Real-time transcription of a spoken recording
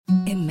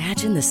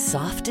Imagine the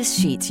softest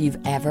sheets you've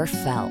ever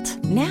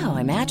felt. Now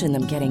imagine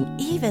them getting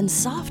even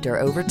softer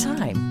over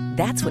time.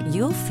 That's what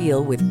you'll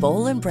feel with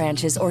Boll &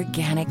 Branch's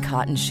organic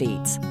cotton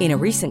sheets. In a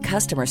recent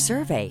customer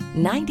survey,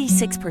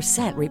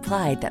 96%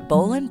 replied that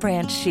Boll &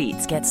 Branch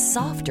sheets get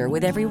softer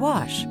with every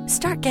wash.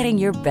 Start getting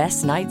your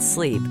best night's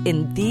sleep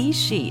in these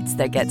sheets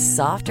that get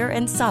softer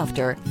and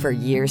softer for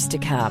years to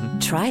come.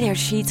 Try their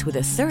sheets with a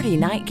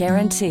 30-night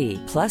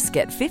guarantee. Plus,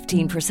 get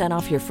 15%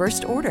 off your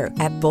first order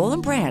at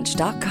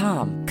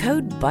bollandbranch.com.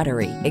 Code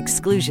BUTTERY.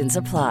 Exclusions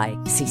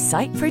apply. See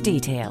site for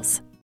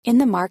details. In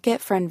the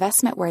market for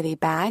investment-worthy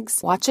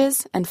bags,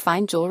 watches, and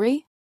fine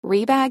jewelry,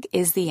 Rebag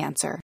is the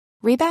answer.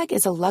 Rebag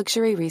is a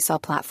luxury resale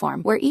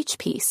platform where each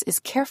piece is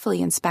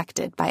carefully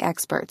inspected by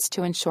experts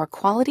to ensure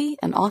quality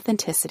and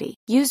authenticity.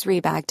 Use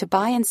Rebag to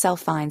buy and sell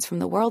finds from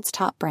the world's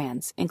top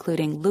brands,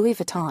 including Louis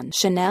Vuitton,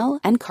 Chanel,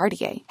 and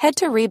Cartier. Head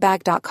to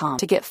Rebag.com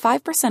to get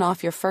 5%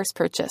 off your first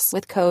purchase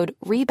with code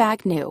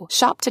REBAGNEW.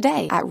 Shop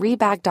today at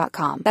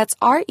Rebag.com. That's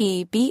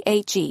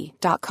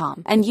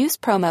REBAG.com. And use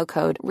promo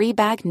code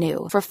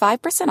REBAGNEW for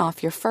 5%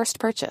 off your first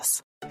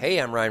purchase. Hey,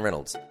 I'm Ryan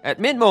Reynolds. At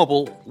Mint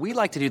Mobile, we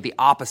like to do the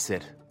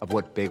opposite of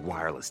what Big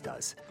Wireless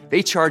does.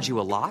 They charge you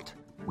a lot,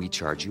 we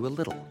charge you a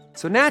little.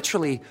 So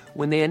naturally,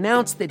 when they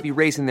announced they'd be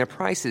raising their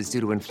prices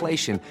due to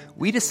inflation,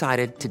 we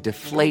decided to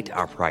deflate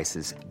our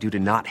prices due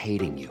to not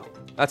hating you.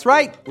 That's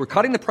right. We're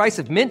cutting the price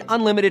of Mint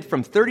Unlimited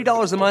from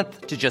 $30 a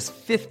month to just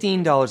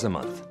 $15 a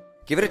month.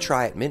 Give it a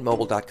try at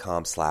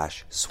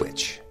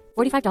mintmobile.com/switch.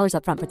 $45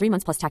 up front for 3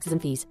 months plus taxes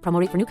and fees. Promo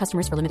rate for new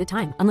customers for limited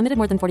time. Unlimited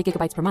more than 40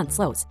 gigabytes per month.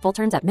 Slows full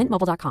terms at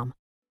mintmobile.com.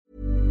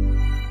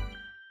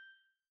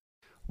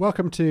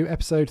 Welcome to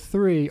episode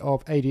 3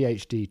 of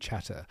ADHD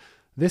Chatter.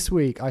 This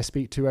week I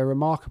speak to a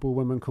remarkable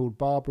woman called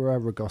Barbara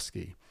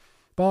Rogoski.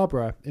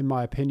 Barbara, in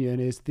my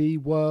opinion, is the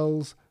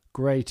world's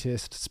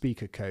greatest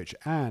speaker coach,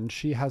 and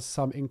she has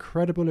some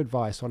incredible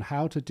advice on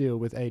how to deal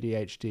with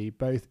ADHD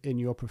both in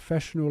your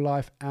professional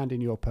life and in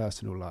your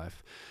personal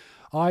life.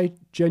 I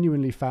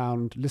genuinely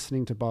found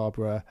listening to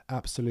Barbara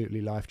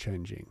absolutely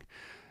life-changing.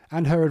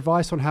 And her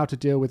advice on how to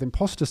deal with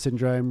imposter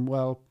syndrome,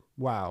 well,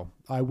 wow,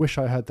 I wish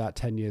I heard that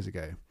 10 years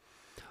ago.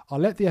 I'll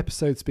let the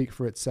episode speak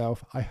for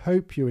itself. I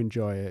hope you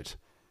enjoy it.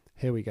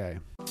 Here we go.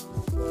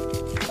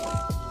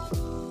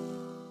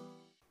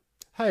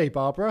 Hey,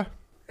 Barbara.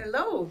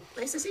 Hello.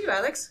 Nice to see you,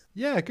 Alex.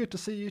 Yeah, good to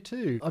see you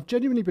too. I've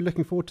genuinely been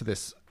looking forward to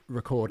this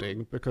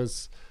recording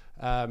because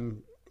I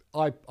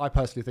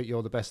personally think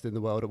you're the best in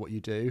the world at what you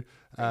do.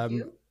 Thank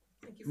you.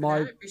 Thank you for that.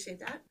 I appreciate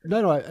that.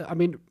 No, I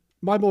mean,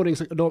 my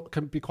mornings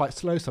can be quite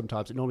slow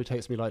sometimes. It normally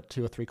takes me like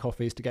 2 or 3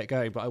 coffees to get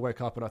going, but I woke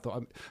up and I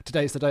thought,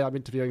 today's the day I'm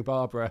interviewing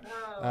Barbara.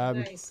 Oh,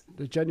 nice.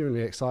 Genuinely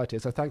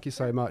excited. So thank you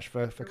so much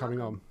for coming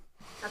on.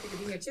 Happy to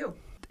be here too.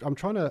 I'm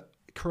trying to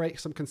create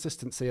some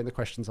consistency in the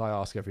questions I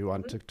ask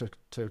everyone to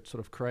sort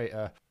of create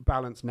a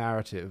balanced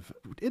narrative.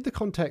 In the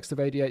context of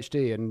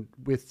ADHD and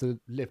with the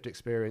lived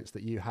experience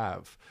that you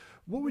have,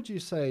 what would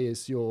you say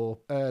is your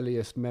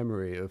earliest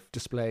memory of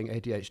displaying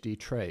ADHD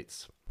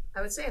traits?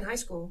 I would say in high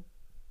school.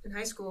 In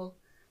high school,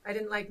 I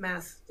didn't like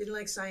math, didn't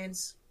like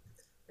science.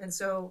 And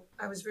so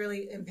I was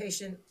really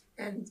impatient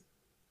and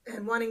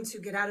wanting to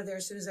get out of there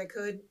as soon as I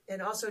could,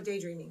 and also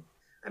daydreaming.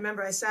 I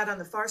remember I sat on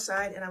the far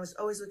side and I was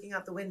always looking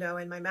out the window,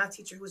 and my math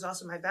teacher, who was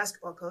also my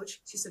basketball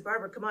coach, she said,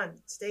 "Barbara, come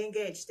on, stay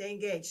engaged.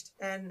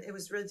 And it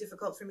was really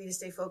difficult for me to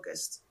stay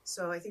focused.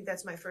 So I think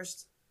that's my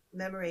first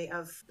memory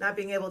of not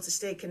being able to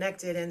stay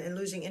connected and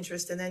losing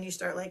interest. And then you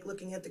start like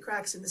looking at the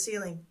cracks in the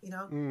ceiling, you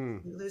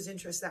lose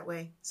interest that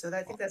way. So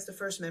I think that's the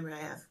first memory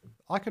I have.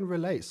 I can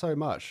relate so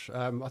much.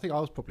 I think I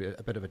was probably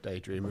a bit of a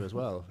daydreamer as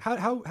well.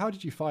 How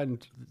did you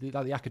find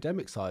the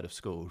academic side of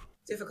school?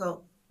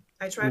 Difficult.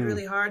 I tried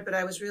really hard, but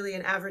I was really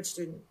an average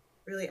student,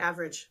 really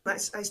average. I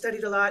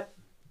studied a lot,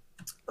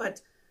 but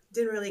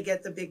didn't really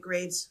get the big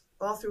grades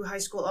all through high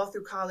school, all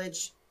through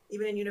college.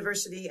 Even in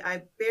university,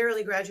 I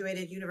barely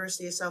graduated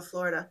University of South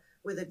Florida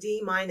with a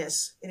D-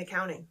 in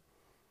accounting.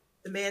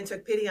 The man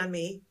took pity on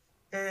me,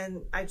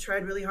 and I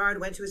tried really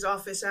hard, went to his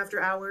office after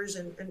hours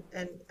and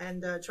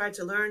tried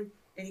to learn,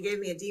 and he gave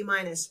me a D-,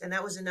 and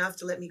that was enough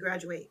to let me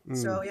graduate.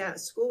 So yeah,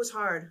 school was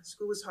hard.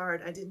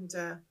 I didn't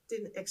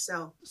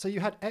excel. So you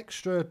had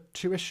extra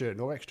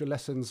tuition or extra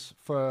lessons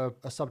for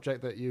a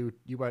subject that you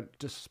weren't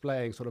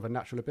displaying sort of a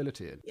natural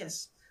ability in?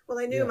 Yes. Well,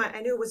 I knew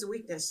it was a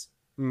weakness.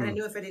 And I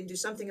knew if I didn't do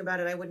something about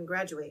it, I wouldn't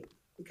graduate,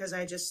 because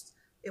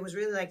it was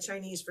really like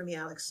Chinese for me,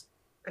 Alex.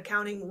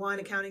 Accounting 1,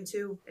 accounting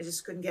 2, I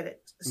just couldn't get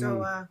it.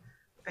 So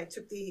I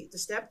took the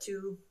step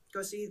to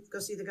go see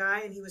the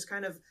guy, and he was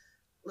kind of a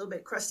little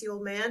bit crusty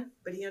old man,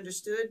 but he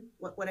understood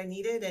what I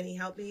needed, and he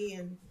helped me.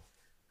 And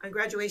on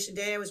graduation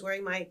day, I was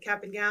wearing my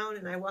cap and gown,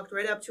 and I walked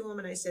right up to him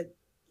and I said,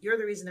 "You're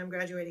the reason I'm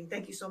graduating.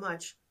 Thank you so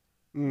much."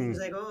 He was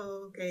like,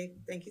 "Oh, okay.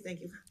 Thank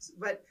you.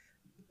 But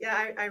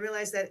yeah, I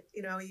realized that,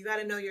 you got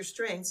to know your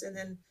strengths. And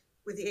then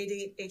with the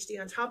ADHD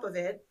on top of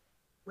it,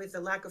 with the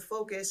lack of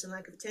focus and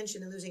lack of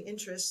attention and losing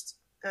interest,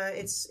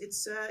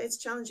 it's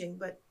challenging,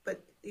 but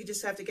you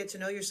just have to get to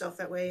know yourself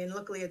that way. And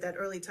luckily, at that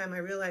early time, I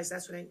realized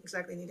that's what I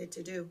exactly needed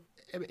to do.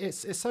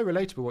 It's so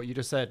relatable what you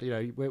just said.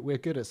 We're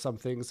good at some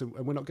things and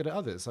we're not good at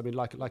others. I mean,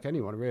 like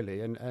anyone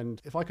really.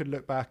 And if I could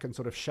look back and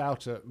sort of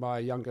shout at my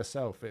younger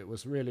self, it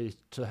was really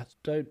to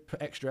don't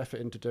put extra effort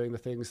into doing the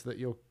things that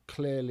you're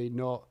clearly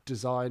not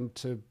designed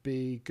to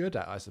be good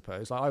at, I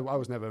suppose. I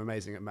was never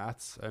amazing at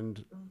maths,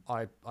 and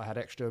I had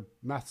extra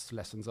maths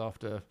lessons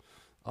after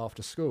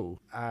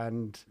school,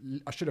 and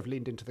I should have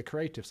leaned into the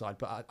creative side,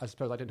 but I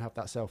suppose I didn't have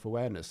that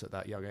self-awareness at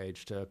that young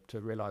age to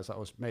realize that I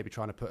was maybe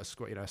trying to put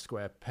a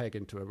square peg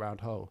into a round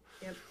hole.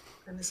 Yep,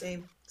 I'm the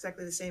same,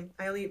 exactly the same.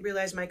 I only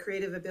realized my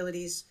creative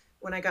abilities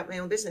when I got my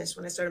own business,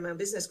 when I started my own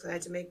business, because I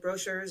had to make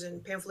brochures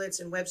and pamphlets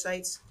and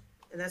websites,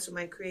 and that's when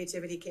my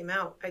creativity came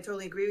out. I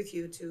totally agree with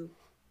you to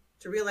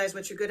realize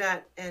what you're good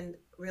at and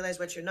realize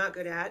what you're not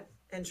good at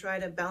and try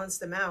to balance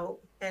them out.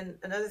 And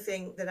another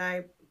thing that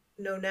I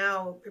know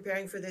now,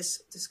 preparing for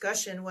this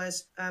discussion,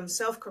 was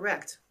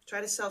self-correct. Try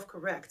to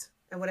self-correct.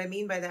 And what I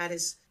mean by that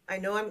is I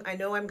know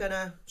I'm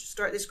gonna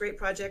start this great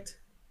project,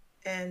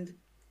 and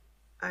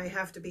I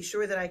have to be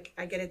sure that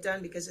I get it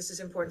done because this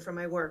is important for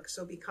my work.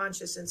 So be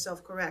conscious and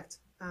self-correct.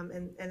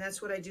 And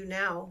that's what I do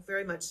now,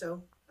 very much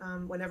so,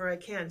 whenever I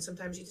can.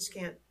 Sometimes you just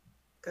can't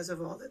because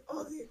of all the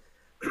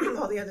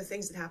all the other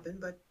things that happen.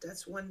 But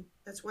that's one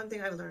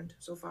thing I've learned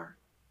so far.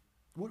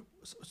 When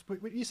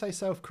you say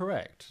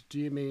self-correct, do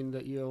you mean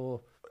that you're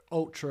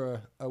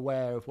ultra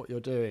aware of what you're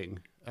doing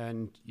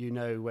and you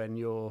know when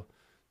you're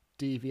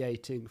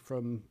deviating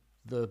from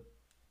the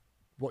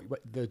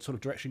sort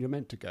of direction you're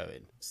meant to go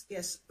in?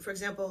 Yes. For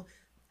example,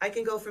 I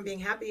can go from being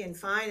happy and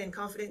fine and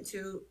confident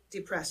to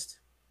depressed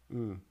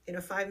in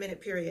a 5-minute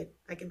period.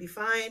 I can be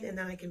fine, and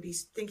then I can be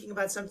thinking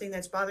about something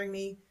that's bothering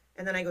me,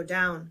 and then I go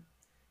down.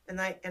 And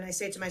I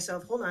say to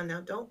myself, hold on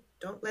now,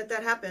 don't let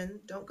that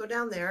happen. Don't go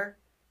down there.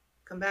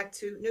 Come back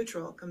to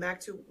neutral, come back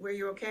to where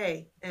you're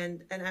okay.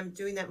 And I'm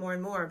doing that more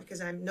and more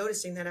because I'm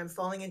noticing that I'm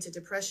falling into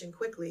depression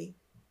quickly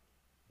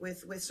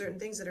with certain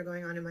things that are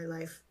going on in my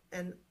life.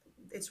 And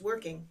it's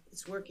working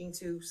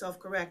to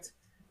self-correct,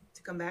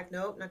 to come back.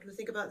 No, not going to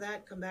think about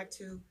that. Come back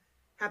to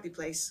happy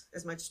place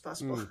as much as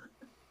possible.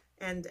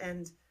 And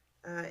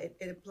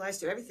it applies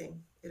to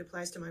everything. It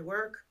applies to my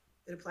work.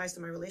 It applies to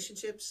my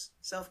relationships.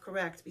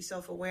 Self-correct, be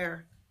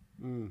self-aware.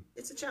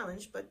 It's a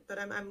challenge, but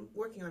I'm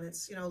working on it.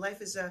 It's,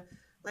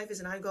 life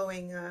is an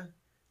ongoing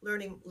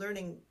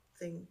learning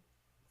thing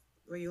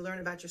where you learn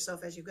about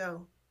yourself as you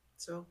go.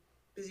 So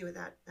busy with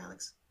that,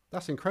 Alex.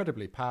 That's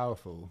incredibly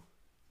powerful.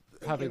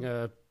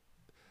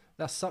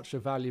 That's such a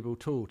valuable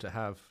tool to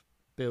have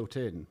built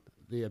in,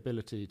 the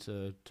ability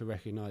to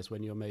recognize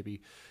when you're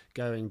maybe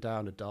going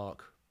down a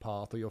dark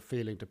path or you're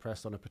feeling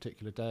depressed on a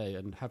particular day,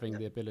 and having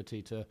the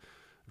ability to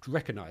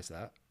recognize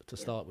that to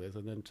start with,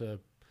 and then to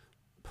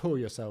pull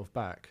yourself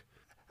back.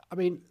 I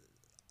mean,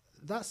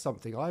 that's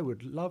something I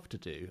would love to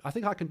do. I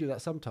think I can do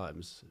that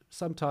sometimes.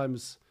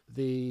 Sometimes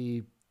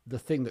the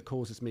thing that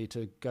causes me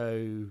to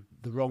go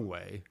the wrong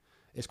way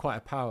is quite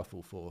a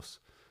powerful force.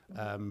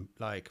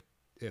 Like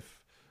if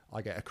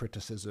I get a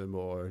criticism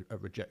or a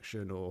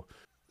rejection or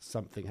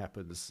something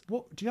happens.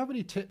 Do you have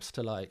any tips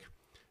to, like,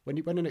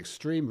 when an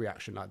extreme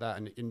reaction like that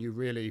and you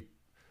really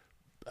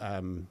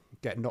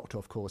get knocked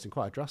off course in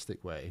quite a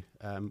drastic way,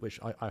 which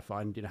I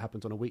find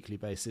happens on a weekly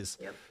basis.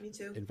 Yep, me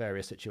too. In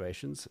various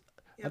situations.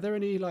 Yep. Are there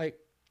any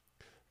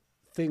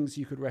things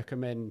you could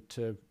recommend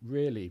to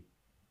really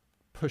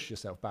push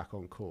yourself back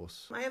on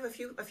course? I have a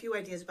few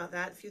ideas about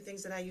that, a few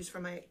things that I use for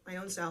my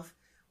own self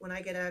when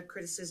I get a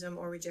criticism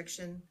or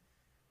rejection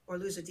or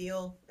lose a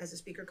deal as a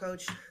speaker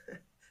coach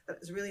that I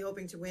was really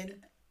hoping to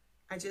win.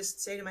 I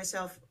just say to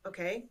myself,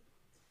 okay,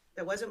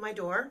 that wasn't my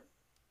door,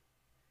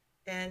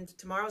 and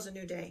tomorrow's a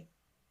new day.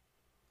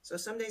 So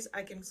some days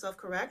I can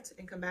self-correct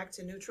and come back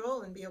to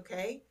neutral and be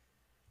okay.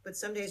 But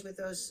some days with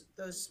those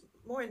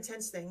more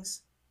intense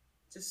things,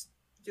 just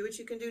do what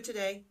you can do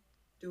today,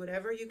 do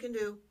whatever you can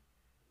do,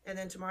 and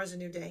then tomorrow's a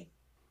new day.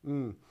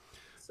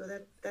 So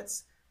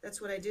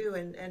that's what I do.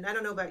 And I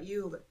don't know about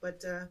you,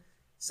 but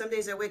some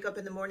days I wake up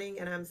in the morning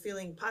and I'm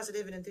feeling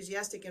positive and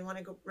enthusiastic and want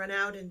to go run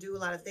out and do a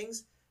lot of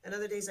things. And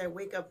other days I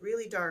wake up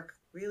really dark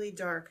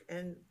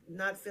and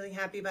not feeling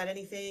happy about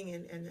anything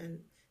and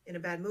in a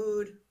bad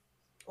mood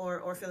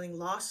or feeling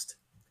lost.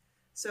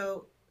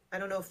 So I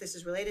don't know if this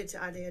is related to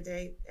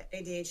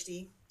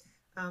ADHD,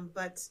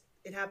 but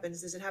it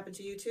happens. Does it happen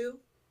to you too?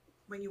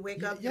 When you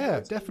wake up? Yeah,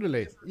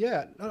 definitely.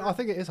 Yeah, I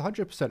think it is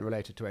 100%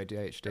 related to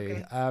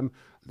ADHD. Okay.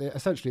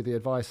 Essentially, the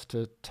advice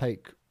to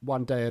take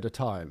one day at a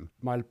time.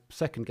 My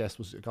second guest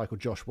was a guy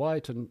called Josh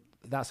White, and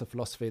that's a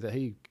philosophy that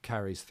he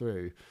carries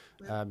through.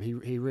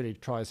 He really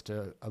tries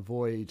to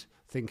avoid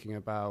thinking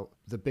about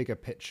the bigger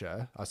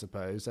picture, I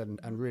suppose, and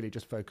really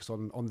just focus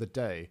on the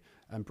day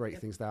and break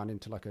things down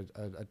into like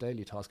a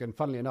daily task. And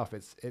funnily enough,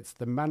 it's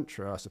the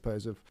mantra, I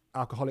suppose, of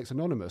Alcoholics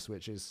Anonymous,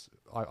 which is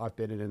I've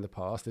been in the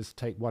past, is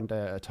take one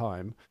day at a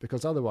time,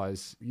 because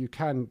otherwise you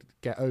can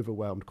get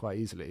overwhelmed quite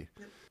easily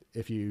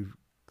if you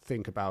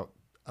think about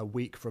a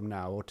week from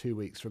now or 2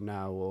 weeks from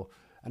now or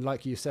And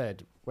like you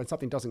said, when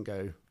something doesn't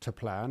go to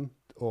plan,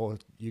 or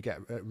you get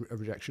a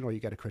rejection or you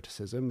get a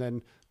criticism,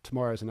 then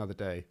tomorrow's another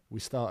day. We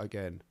start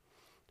again.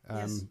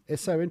 Yes.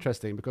 It's so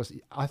interesting because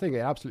I think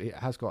it absolutely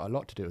has got a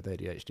lot to do with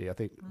ADHD. I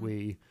think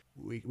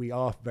we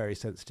are very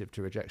sensitive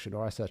to rejection,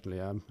 or I certainly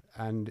am.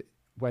 And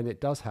when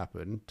it does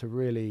happen, to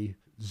really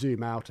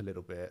zoom out a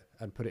little bit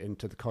and put it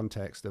into the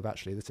context of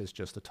actually this is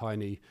just a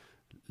tiny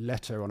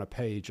letter on a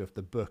page of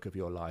the book of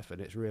your life, and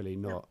it's really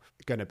not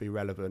going to be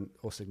relevant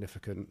or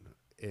significant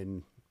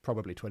in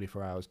probably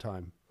 24 hours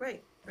time.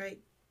 Right.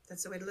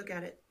 That's the way to look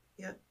at it.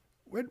 Yeah.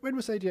 When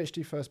was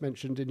ADHD first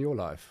mentioned in your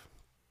life?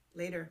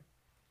 Later.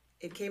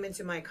 It came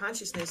into my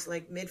consciousness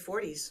like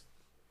mid-40s,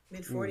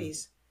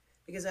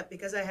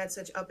 because I had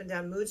such up and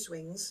down mood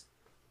swings.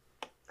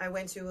 I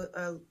went to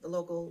a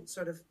local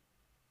sort of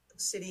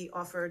city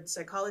offered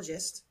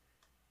psychologist,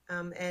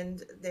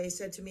 and they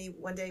said to me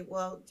one day,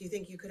 well, do you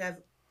think you could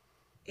have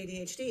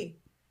ADHD?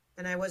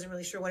 And I wasn't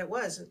really sure what it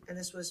was, and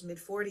this was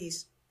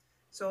mid-40s.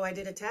 So I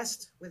did a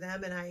test with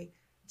them, and I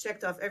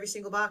checked off every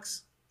single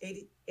box,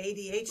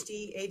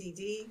 ADHD,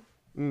 ADD.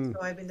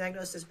 So I've been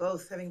diagnosed as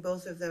both, having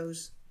both of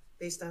those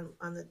based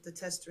on the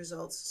test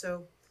results.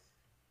 So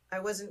I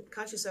wasn't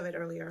conscious of it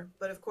earlier.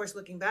 But of course,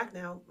 looking back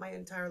now, my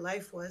entire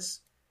life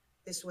was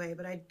this way.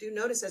 But I do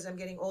notice as I'm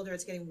getting older,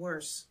 it's getting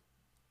worse.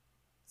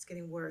 It's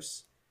getting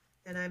worse.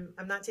 And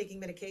I'm not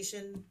taking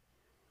medication.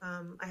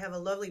 I have a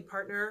lovely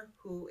partner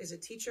who is a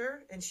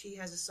teacher, and she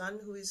has a son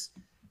who is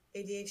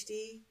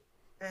ADHD,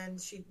 and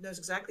she knows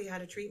exactly how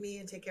to treat me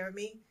and take care of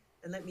me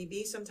and let me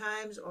be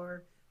sometimes,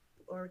 or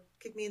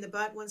kick me in the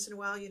butt once in a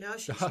while. She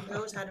knows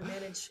how to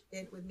manage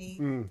it with me,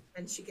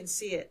 and she can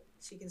see it.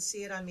 She can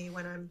see it on me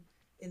when I'm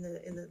in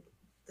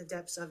the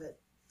depths of it.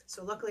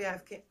 So luckily,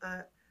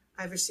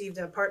 I've received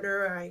a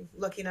partner. I'm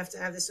lucky enough to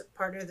have this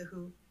partner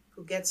who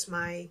gets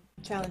my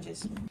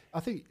challenges. I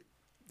think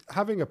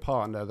having a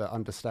partner that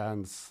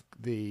understands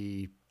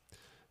the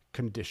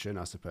condition,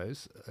 I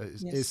suppose,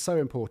 is so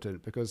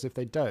important, because if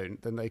they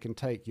don't, then they can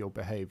take your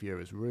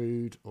behavior as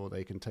rude, or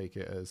they can take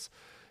it as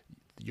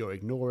you're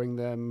ignoring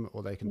them,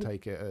 or they can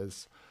take it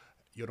as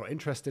you're not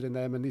interested in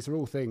them. And these are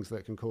all things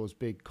that can cause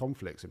big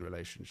conflicts in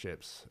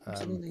relationships.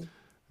 Absolutely.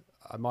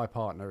 My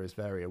partner is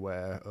very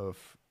aware of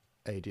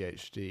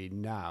ADHD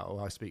now.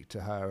 I speak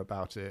to her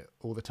about it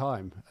all the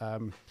time.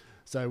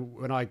 So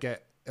when I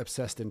get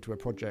obsessed into a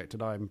project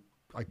and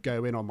I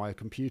go in on my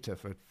computer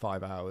for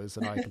 5 hours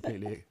and I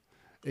completely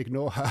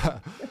ignore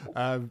her,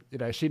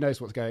 she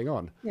knows what's going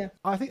on. Yeah.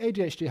 I think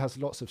ADHD has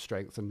lots of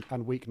strengths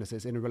and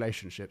weaknesses in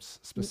relationships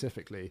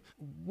specifically.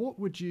 What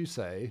would you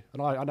say,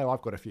 and I know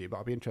I've got a few, but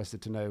I'd be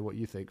interested to know what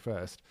you think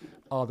first,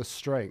 are the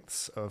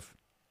strengths of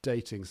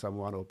dating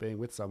someone or being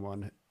with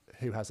someone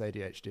who has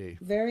ADHD?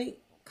 Very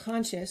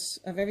conscious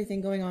of everything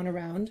going on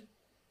around.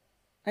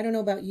 I don't know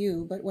about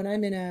you, but when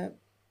I'm in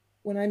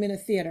a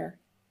theater,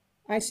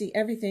 I see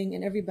everything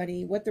and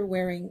everybody, what they're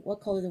wearing, what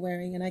color they're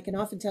wearing, and I can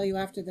often tell you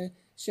after the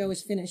show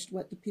is finished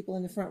what the people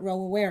in the front row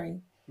were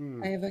wearing.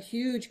 I have a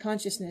huge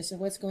consciousness of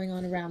what's going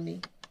on around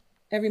me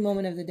every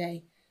moment of the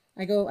day.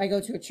 I go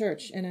to a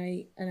church and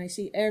I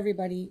see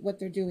everybody, what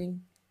they're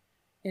doing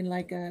in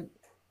like a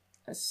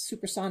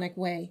supersonic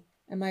way.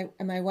 And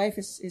my wife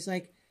is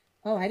like,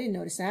 oh, I didn't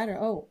notice that. Or,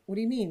 oh, what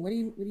do you mean? What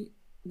you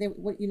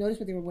noticed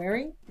what they were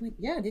wearing? I'm like,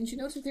 yeah, didn't you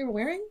notice what they were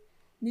wearing?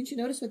 Didn't you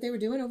notice what they were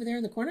doing over there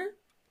in the corner?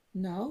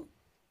 No.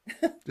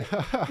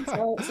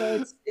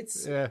 so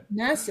it's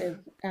massive,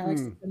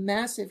 Alex, a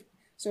massive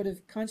sort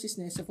of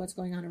consciousness of what's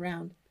going on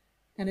around.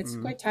 And it's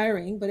quite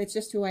tiring, but it's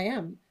just who I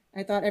am.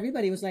 I thought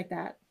everybody was like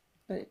that,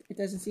 but it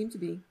doesn't seem to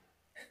be.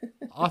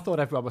 I thought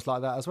everyone was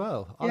like that as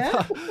well.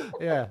 Yeah,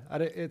 yeah,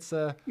 and it's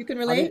you can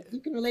relate.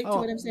 You can relate to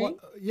what I'm saying.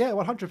 Yeah,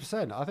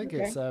 100%. I think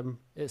it's.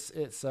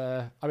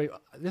 I mean,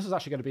 this is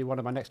actually going to be one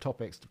of my next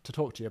topics to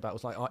talk to you about.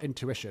 Was like our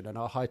intuition and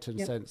our heightened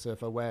sense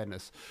of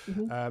awareness.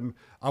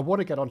 I want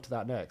to get onto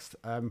that next.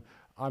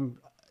 I'm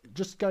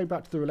just going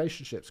back to the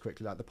relationships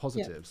quickly, like the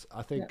positives.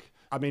 I think.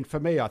 I mean, for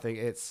me, I think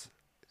it's.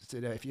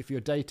 If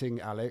you're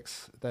dating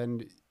Alex,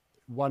 then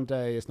one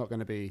day is not going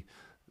to be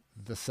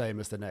the same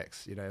as the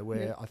next.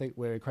 I think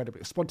we're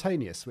incredibly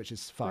spontaneous, which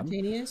is fun.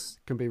 Spontaneous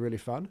can be really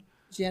fun.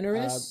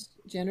 Generous,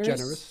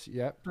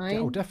 yeah. kind.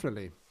 Oh,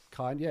 definitely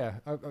kind. Yeah,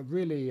 I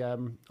really I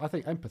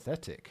think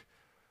empathetic.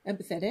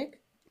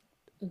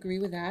 Agree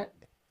with that.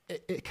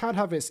 It can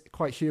have its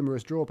quite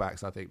humorous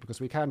drawbacks, I think, because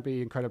we can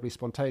be incredibly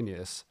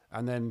spontaneous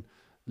and then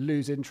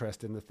lose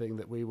interest in the thing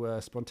that we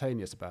were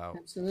spontaneous about.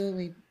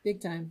 Absolutely,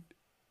 big time.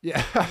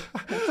 Yeah.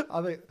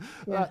 I think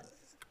that's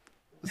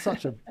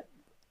such a.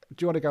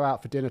 Do you want to go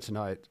out for dinner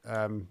tonight?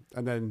 And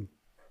then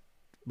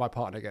my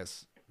partner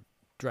gets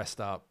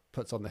dressed up,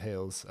 puts on the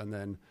heels, and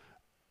then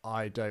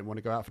I don't want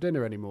to go out for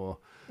dinner anymore.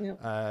 Yep.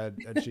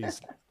 And she's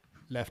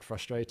left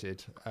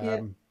frustrated.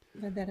 Had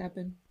that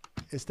happen.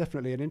 It's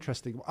definitely an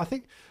interesting.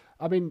 Like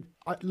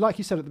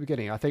you said at the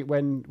beginning, I think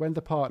when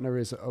the partner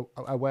is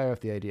aware of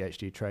the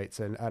ADHD traits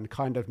and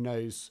kind of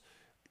knows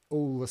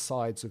all the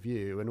sides of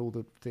you and all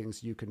the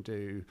things you can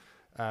do.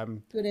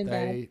 Good and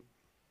bad.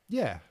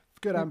 Yeah,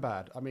 good and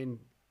bad. I mean,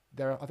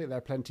 I think there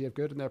are plenty of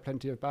good and there are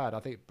plenty of bad. I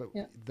think, but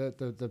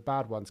the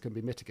bad ones can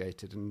be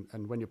mitigated,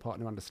 and when your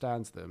partner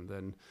understands them,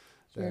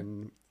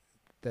 then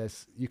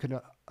you can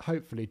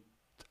hopefully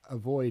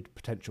avoid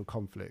potential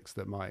conflicts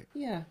that might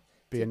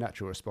be a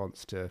natural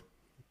response to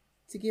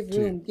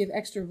give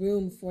extra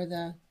room for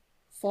the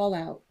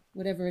fallout,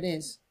 whatever it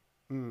is.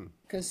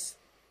 Because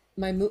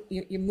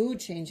your mood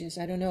changes.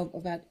 I don't know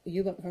about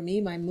you, but for me,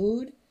 my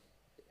mood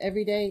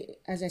every day,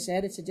 as I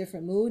said, it's a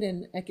different mood,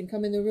 and I can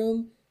come in the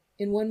room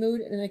in one mood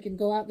and I can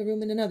go out the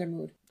room in another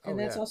mood. And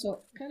that's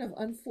also kind of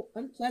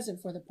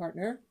unpleasant for the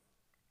partner,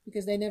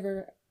 because they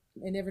never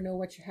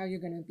know how you're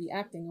going to be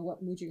acting or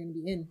what mood you're going to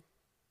be in,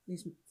 at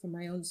least from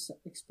my own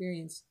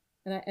experience.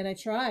 And I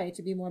try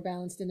to be more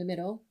balanced in the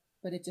middle,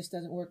 but it just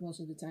doesn't work most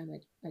of the time.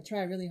 I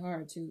try really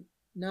hard to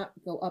not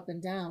go up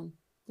and down,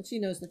 but she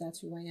knows that that's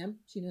who I am.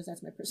 She knows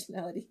that's my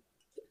personality.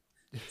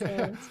 So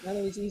it's not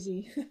always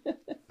easy.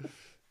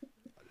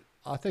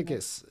 I think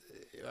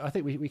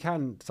we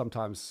can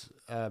sometimes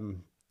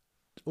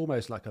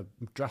almost like a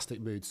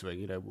drastic mood swing.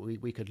 You know,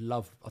 we could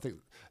love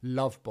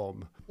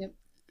bomb,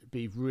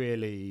 be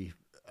really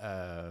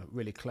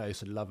really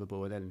close and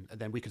lovable, and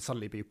then we could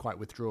suddenly be quite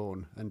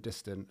withdrawn and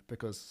distant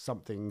because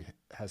something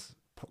has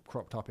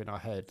cropped up in our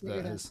head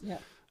that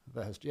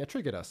has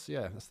triggered us.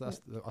 Yeah,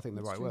 that's I think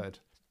the right word.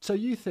 So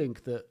you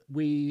think that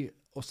we,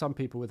 or some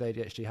people with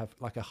ADHD, have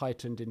like a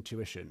heightened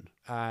intuition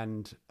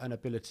and an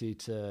ability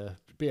to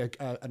be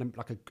an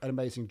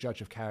amazing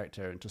judge of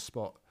character and to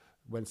spot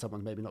when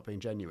someone's maybe not being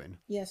genuine?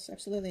 Yes,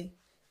 absolutely.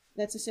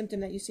 That's a symptom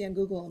that you see on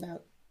Google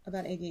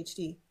about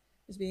ADHD,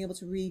 is being able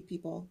to read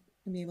people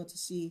and being able to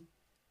see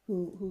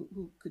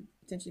who could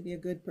potentially be a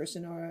good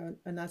person or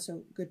a not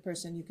so good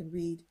person. You can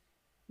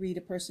read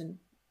a person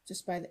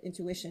just by the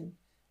intuition.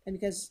 And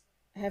because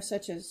I have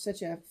such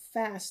a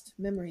fast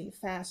memory,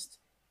 fast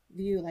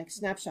view, like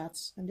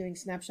snapshots. I'm doing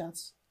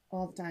snapshots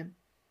all the time.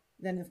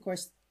 Then, of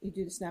course, you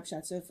do the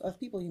snapshots of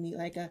people you meet.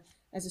 Like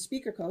as a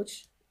speaker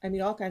coach, I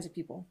meet all kinds of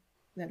people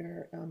that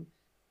are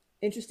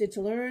interested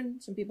to learn,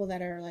 some people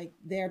that are like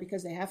there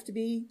because they have to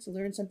be to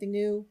learn something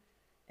new.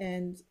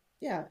 And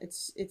yeah,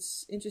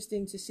 it's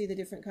interesting to see the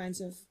different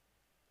kinds of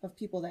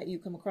people that you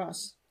come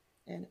across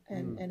and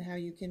how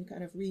you can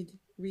kind of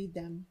read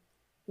them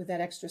with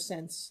that extra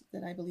sense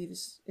that I believe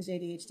is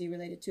ADHD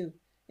related too,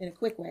 in a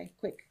quick way,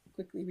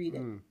 quickly read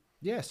it.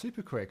 Yeah,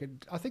 super quick.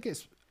 And I think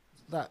it's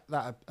that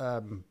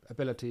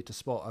ability to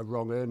spot a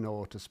wrong un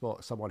or to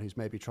spot someone who's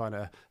maybe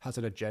has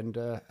an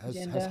agenda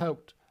has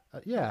helped.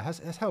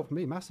 Has helped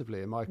me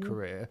massively in my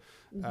career.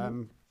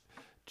 Do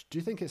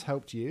you think it's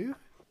helped you?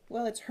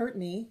 Well, it's hurt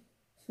me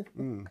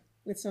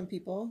with some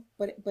people,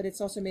 but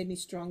it's also made me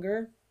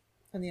stronger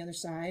on the other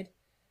side.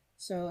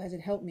 So has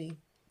it helped me?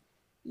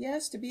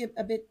 Yes, to be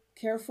a bit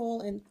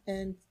careful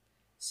and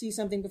see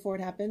something before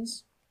it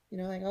happens. You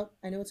know, like, oh,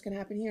 I know what's going to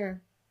happen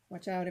here.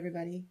 Watch out,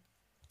 everybody.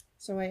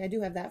 So I do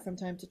have that from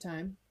time to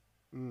time.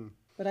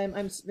 But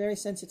I'm very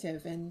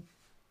sensitive, and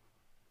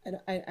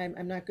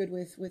I'm not good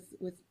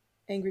with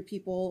angry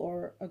people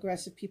or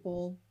aggressive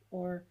people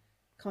or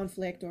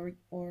conflict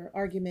or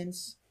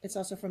arguments. It's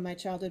also from my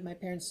childhood. My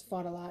parents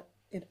fought a lot.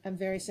 I'm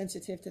very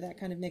sensitive to that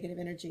kind of negative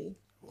energy.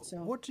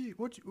 So would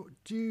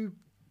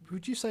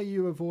you say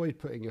you avoid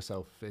putting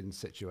yourself in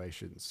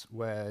situations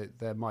where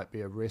there might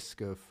be a risk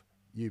of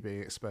you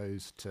being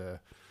exposed to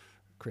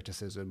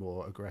criticism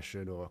or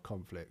aggression or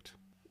conflict?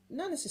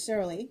 Not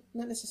necessarily.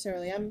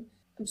 I'm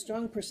a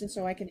strong person,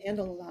 so I can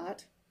handle a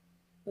lot.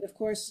 But of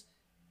course,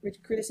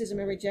 criticism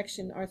and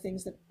rejection are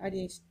things that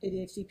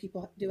ADHD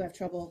people do have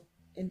trouble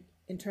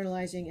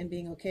internalizing and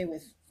being okay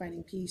with,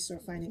 finding peace or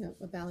finding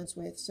a balance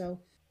with.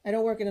 So I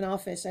don't work in an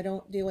office. I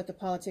don't deal with the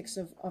politics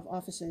of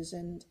offices.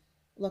 And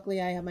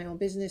luckily, I have my own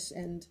business,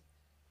 and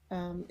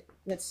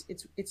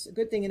it's a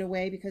good thing in a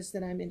way, because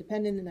then I'm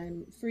independent and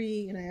I'm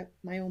free and I have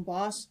my own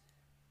boss.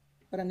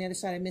 But on the other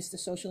side, I miss the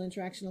social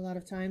interaction a lot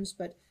of times.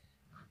 But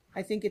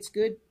I think it's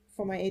good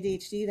for my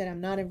ADHD that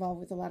I'm not involved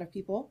with a lot of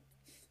people.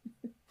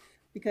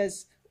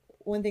 Because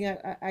one thing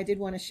I did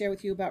want to share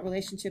with you about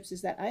relationships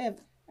is that I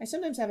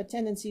sometimes have a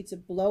tendency to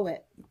blow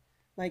it.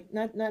 Like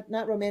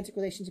not romantic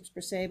relationships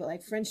per se, but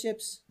like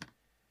friendships,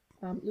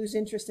 lose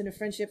interest in a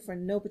friendship for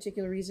no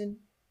particular reason.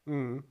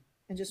 And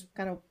just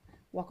kind of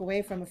walk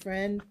away from a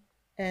friend.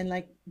 And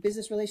like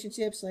business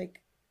relationships,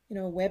 like, you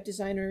know, web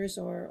designers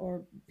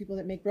or people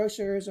that make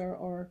brochures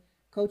or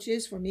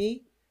coaches, for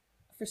me,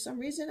 for some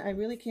reason, I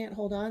really can't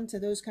hold on to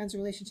those kinds of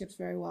relationships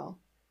very well.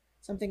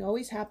 Something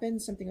always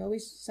happens,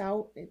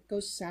 it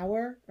goes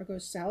sour or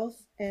goes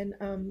south. And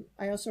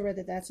I also read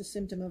that that's a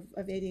symptom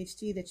of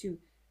ADHD, that you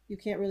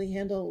can't really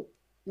handle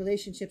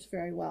relationships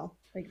very well.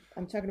 Like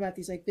I'm talking about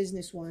these like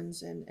business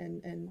ones, and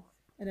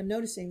I'm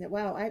noticing that,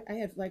 wow, I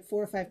had like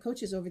 4 or 5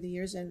 coaches over the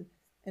years, and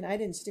I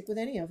didn't stick with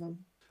any of them.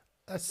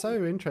 That's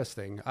so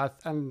interesting.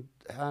 And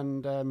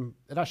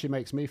it actually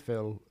makes me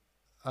feel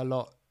a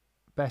lot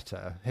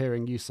better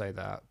hearing you say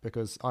that,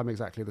 because I'm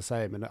exactly the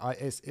same. And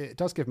it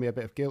does give me a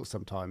bit of guilt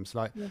sometimes,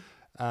 like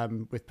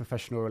with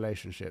professional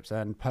relationships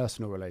and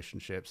personal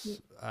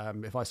relationships.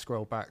 If I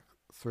scroll back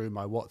through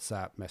my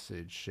WhatsApp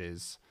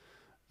messages,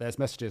 there's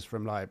messages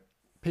from like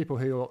people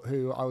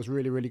who I was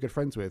really, really good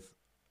friends with.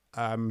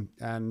 And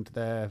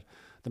the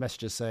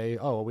messages say,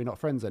 oh, are we not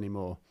friends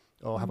anymore?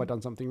 Or have I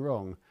done something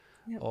wrong?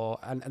 Yep. Or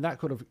and that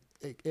kind of,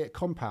 it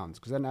compounds,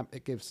 because then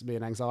it gives me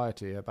an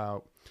anxiety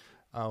about,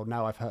 oh,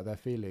 now I've hurt their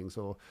feelings.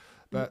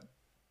 But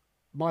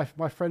my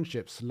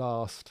friendships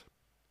last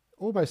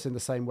almost in the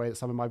same way that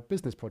some of my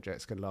business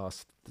projects can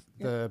last.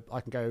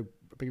 I can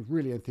be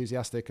really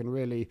enthusiastic and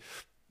really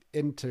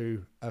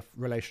into a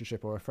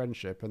relationship or a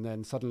friendship, and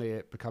then suddenly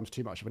it becomes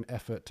too much of an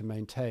effort to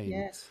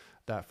maintain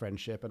that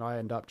friendship, and I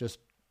end up just,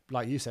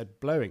 like you said,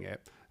 blowing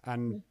it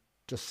and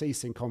just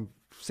ceasing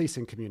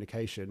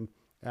communication,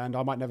 and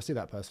I might never see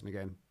that person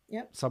again.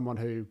 Someone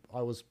who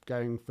I was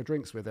going for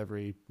drinks with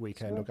every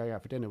weekend or going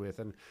out for dinner with,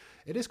 and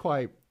it is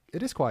quite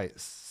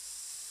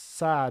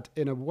sad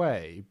in a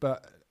way,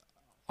 but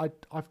I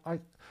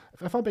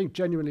if I'm being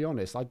genuinely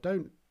honest, I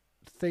don't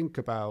think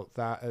about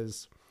that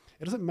as,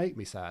 it doesn't make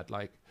me sad.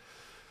 Like,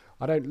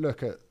 I don't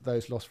look at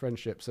those lost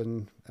friendships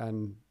and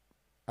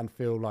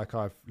feel like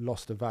I've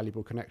lost a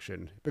valuable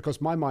connection,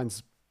 because my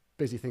mind's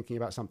busy thinking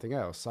about something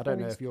else. I don't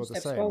know if you're the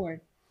same.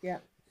 Forward. Yeah.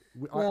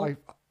 Well,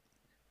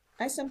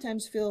 I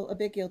sometimes feel a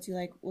bit guilty,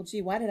 like, well,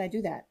 gee, why did I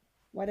do that?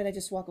 Why did I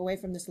just walk away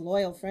from this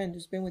loyal friend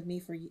who's been with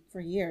me for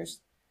years?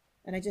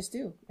 And I just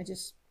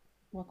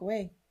walk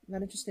away. I'm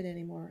not interested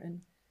anymore.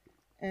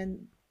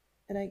 And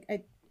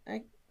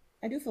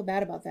I do feel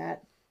bad about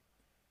that.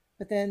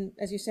 But then,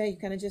 as you say, you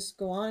kind of just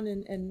go on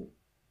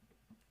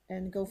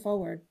and go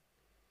forward.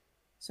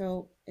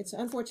 So it's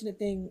an unfortunate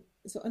thing.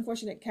 It's an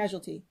unfortunate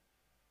casualty,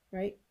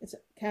 right? It's a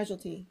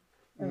casualty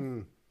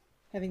of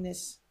having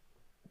this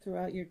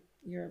throughout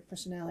your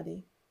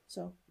personality.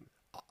 So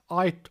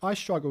I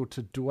struggle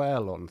to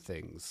dwell on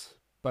things,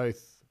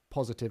 both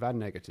positive and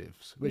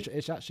negatives, which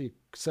it actually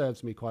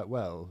serves me quite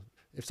well.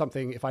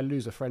 If I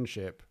lose a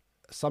friendship,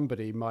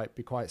 somebody might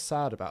be quite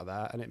sad about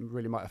that, and it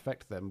really might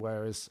affect them,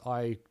 whereas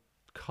I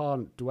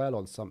can't dwell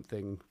on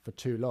something for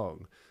too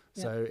long.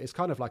 So it's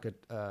kind of like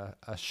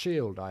a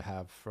shield I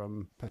have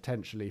from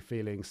potentially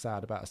feeling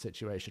sad about a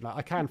situation. Like,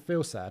 I can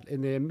feel sad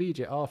in the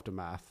immediate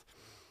aftermath.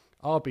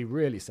 I'll be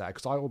really sad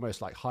because I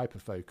almost like hyper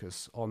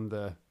focus on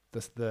the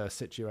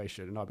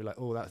situation, and I'll be like,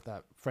 oh,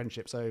 that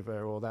friendship's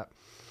over, or that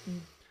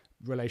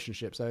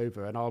relationship's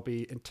over, and I'll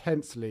be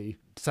intensely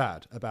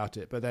sad about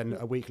it. But then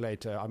a week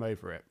later, I'm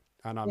over it,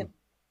 and I'm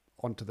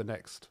onto the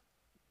next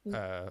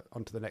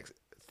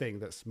thing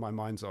that's my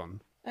mind's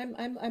on.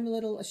 I'm a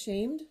little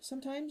ashamed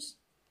sometimes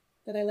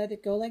that I let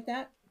it go like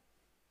that.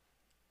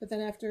 But then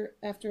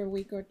after a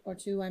week or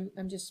two,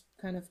 I'm just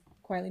kind of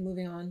quietly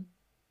moving on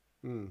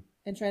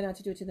and try not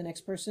to do it to the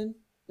next person.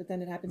 But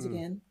then it happens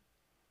again.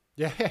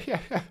 Yeah.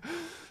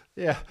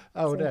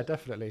 Oh, yeah,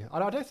 definitely.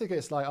 And I don't think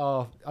it's like,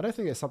 I don't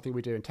think it's something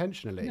we do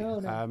intentionally.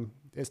 No.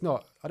 It's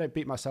not. I don't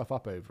beat myself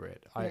up over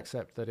it. I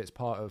accept that it's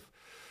part of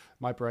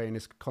my brain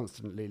is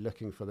constantly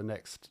looking for the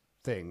next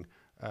thing.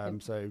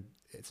 So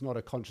it's not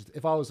a conscious.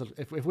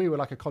 If we were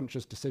like a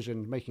conscious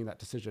decision, making that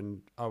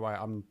decision, oh right,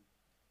 I'm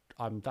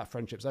that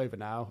friendship's over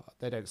now,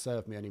 they don't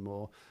serve me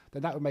anymore,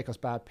 then that would make us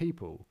bad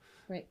people.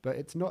 Right. But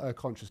it's not a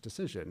conscious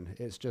decision.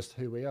 It's just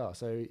who we are.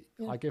 So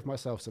I give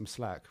myself some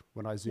slack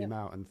when I zoom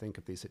out and think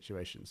of these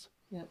situations.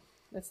 Yeah,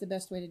 that's the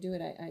best way to do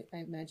it. I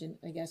imagine.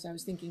 I guess I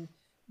was thinking,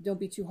 don't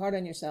be too hard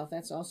on yourself.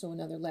 That's also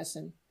another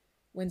lesson.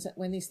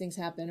 When these things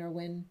happen, or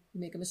when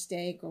you make a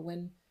mistake, or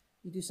when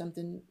you do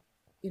something,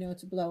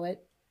 to blow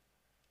it,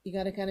 you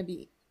got to kind of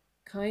be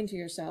kind to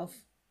yourself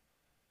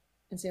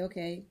and say,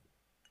 okay,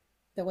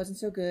 that wasn't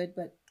so good,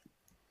 but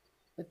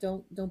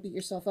don't beat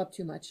yourself up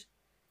too much.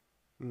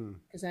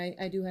 Because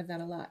I do have that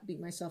a lot, beat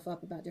myself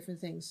up about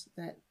different things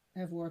that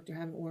have worked or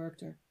haven't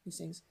worked, or these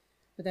things.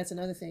 But that's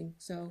another thing.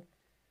 So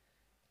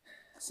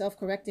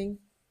self-correcting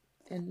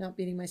and not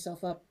beating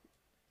myself up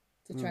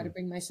to try to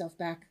bring myself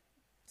back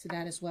to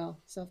that as well.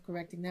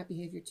 Self-correcting that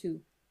behavior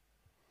too.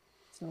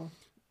 So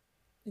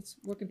it's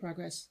work in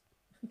progress.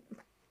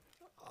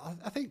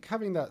 I think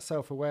having that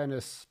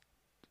self-awareness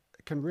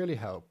can really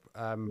help.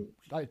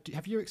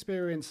 Have you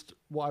experienced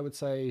what I would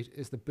say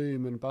is the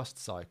boom and bust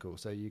cycle?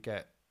 So you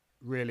get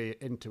really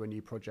into a new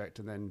project,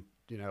 and then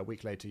a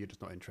week later you're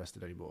just not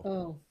interested anymore.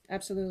 Oh,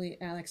 absolutely,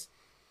 Alex.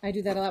 I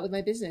do that a lot with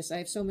my business. I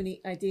have so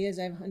many ideas.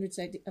 I have hundreds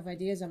of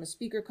ideas. I'm a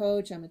speaker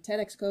coach. I'm a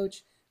TEDx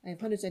coach. I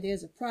have hundreds of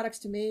ideas of products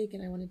to make,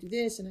 and I want to do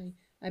this, and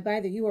I buy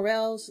the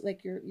URLs,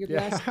 like your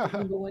last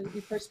one,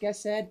 your first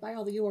guest said, buy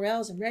all the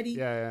URLs. I'm ready.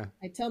 Yeah.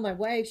 I tell my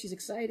wife, she's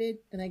excited,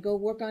 and I go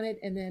work on it,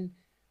 and then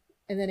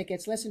it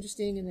gets less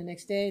interesting, and the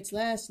next day it's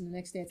less, and the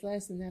next day it's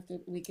less, and after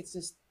a week it's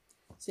just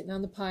sitting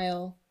on the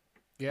pile.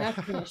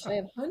 Half finished. I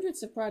have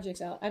hundreds of projects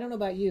out. I don't know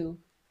about you.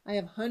 I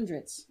have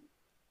hundreds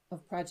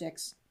of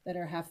projects that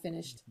are half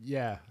finished.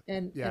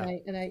 And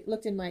I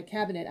looked in my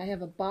cabinet. I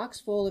have a box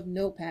full of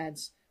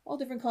notepads, all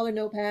different color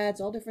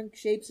notepads, all different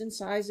shapes and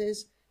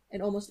sizes,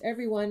 and almost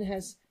everyone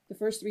has the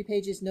first 3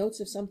 pages notes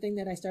of something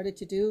that I started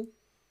to do,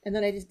 and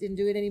then I just didn't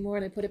do it anymore,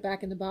 and I put it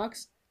back in the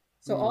box.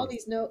 So all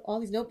these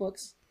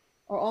notebooks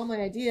are all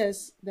my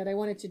ideas that I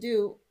wanted to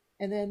do,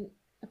 and then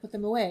I put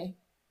them away.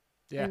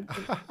 Yeah. And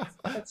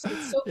it's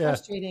so Yeah.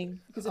 frustrating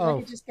because if I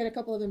could just get a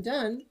couple of them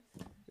done,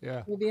 Yeah.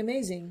 it would be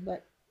amazing.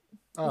 But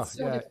it's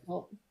so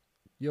difficult.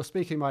 You're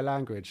speaking my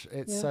language.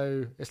 Yeah.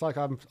 It's like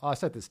I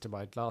said this to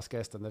my last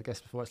guest and the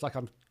guest before, it's like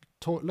I'm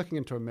looking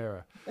into a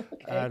mirror. Okay.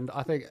 And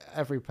I think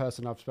every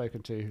person I've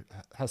spoken to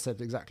has said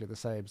exactly the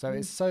same. So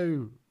it's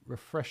so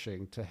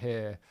refreshing to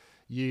hear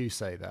you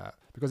say that,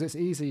 because it's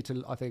easy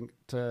to, I think,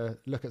 to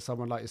look at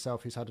someone like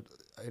yourself who's had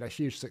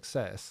huge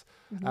success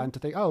and to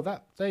think, oh,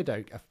 that they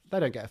don't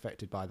get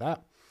affected by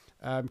that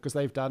because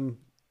they've done,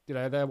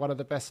 they're one of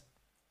the best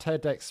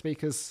TEDx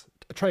speakers,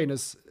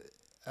 trainers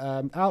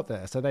out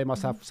there, so they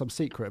must have some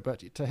secret. But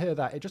to hear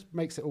that, it just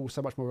makes it all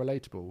so much more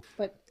relatable.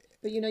 But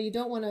you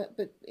don't want to.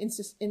 But in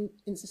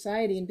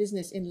society, in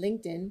business, in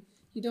LinkedIn,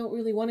 you don't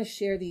really want to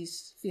share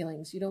these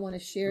feelings. You don't want to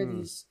share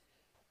these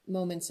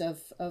moments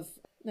of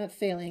not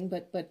failing,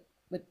 but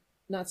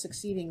not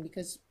succeeding.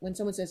 Because when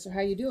someone says, "So how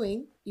are you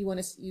doing?" you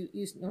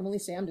normally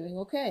say, "I'm doing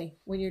okay."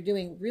 When you're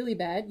doing really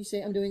bad, you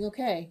say, "I'm doing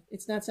okay."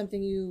 It's not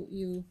something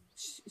you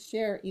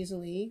share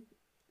easily,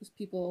 because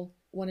people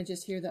want to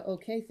just hear the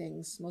okay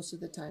things most of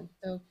the time.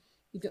 So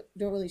you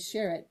don't really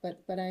share it.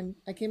 But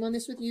I came on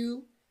this with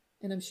you,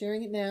 and I'm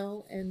sharing it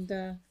now, and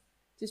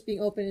just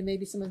being open, and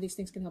maybe some of these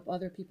things can help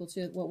other people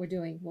too. What we're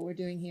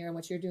doing here, and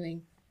what you're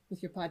doing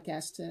with your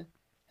podcast to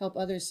help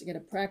others to get a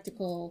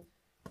practical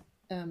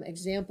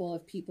example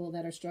of people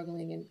that are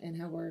struggling and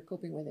how we're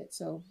coping with it.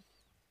 So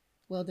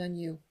well done,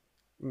 you.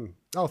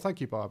 Oh,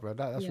 thank you, Barbara.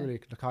 That's really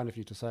kind of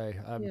you to say.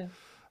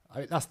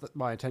 That's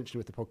my intention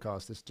with the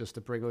podcast, is just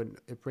to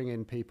bring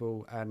in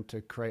people and to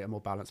create a more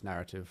balanced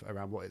narrative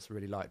around what it's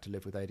really like to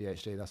live with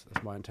ADHD. That's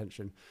my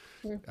intention.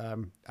 Sure.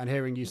 And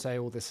hearing you say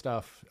all this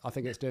stuff, I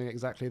think it's doing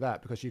exactly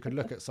that, because you can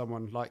look at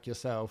someone like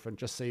yourself and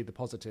just see the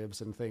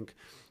positives and think,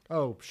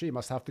 oh, she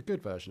must have the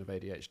good version of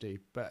ADHD.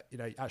 But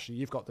actually,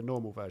 you've got the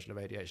normal version of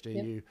ADHD.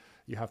 Yeah.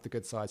 You have the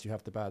good sides, you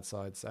have the bad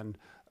sides, and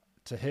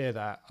to hear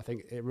that, I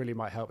think it really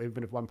might help,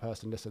 even if one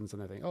person listens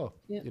and they think, oh,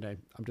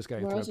 I'm just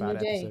going through a bad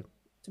episode.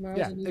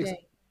 Tomorrow's a new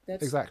day.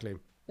 Exactly.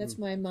 That's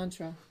my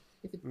mantra.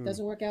 If it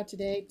doesn't work out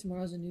today,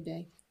 tomorrow's a new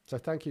day. So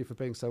thank you for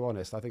being so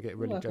honest. I think it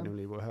really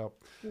genuinely will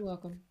help. You're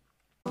welcome.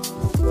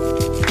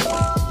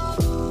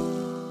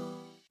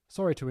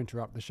 Sorry to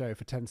interrupt the show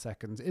for 10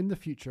 seconds. In the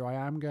future, I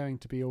am going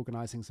to be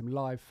organising some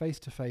live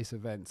face-to-face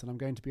events, and I'm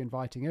going to be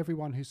inviting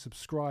everyone who's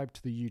subscribed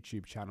to the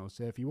YouTube channel.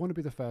 So if you want to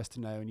be the first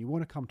to know and you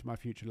want to come to my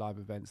future live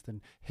events,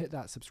 then hit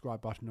that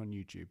subscribe button on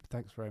YouTube.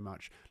 Thanks very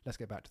much. Let's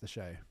get back to the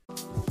show.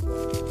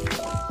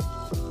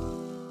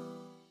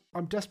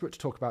 I'm desperate to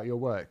talk about your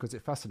work because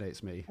it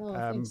fascinates me. Oh,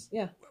 thanks.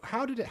 Yeah.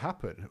 How did it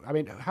happen? I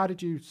mean, how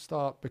did you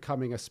start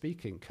becoming a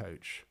speaking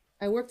coach?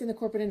 I worked in the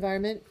corporate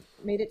environment,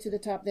 made it to the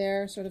top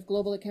there, sort of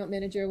global account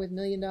manager with $1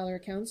 million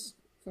accounts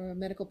for a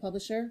medical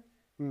publisher.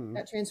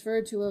 Got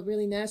transferred to a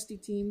really nasty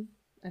team.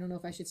 I don't know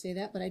if I should say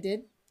that, but I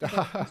did. I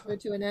got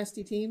transferred to a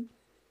nasty team,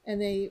 and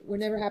they were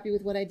never happy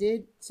with what I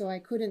did. So I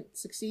couldn't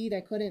succeed.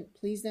 I couldn't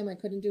please them. I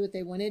couldn't do what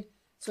they wanted.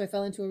 So I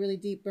fell into a really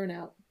deep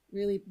burnout,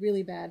 really,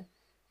 really bad.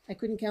 I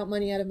couldn't count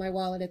money out of my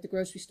wallet at the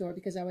grocery store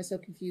because I was so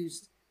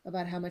confused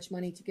about how much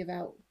money to give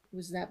out. It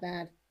was that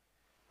bad.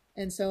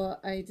 And so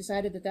I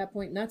decided at that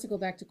point not to go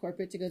back to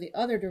corporate, to go the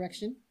other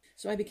direction.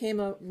 So I became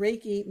a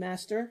Reiki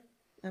master.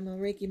 I'm a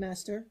Reiki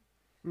master.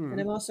 And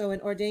I'm also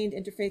an ordained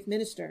interfaith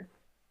minister.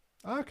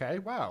 Okay,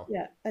 wow.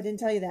 Yeah, I didn't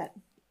tell you that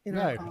in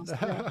our calls. No,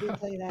 I didn't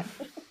tell you that.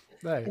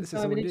 No, this is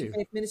I'm an all new.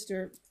 interfaith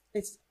minister.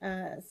 It's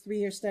a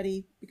 3-year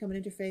study, become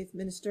an interfaith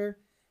minister.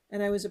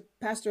 And I was a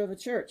pastor of a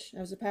church. I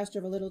was a pastor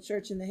of a little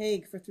church in The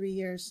Hague for 3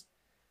 years,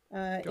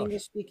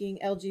 English-speaking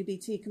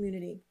LGBT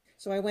community.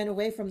 So I went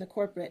away from the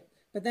corporate.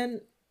 But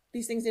then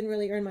these things didn't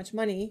really earn much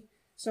money.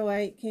 So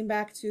I came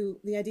back to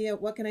the idea,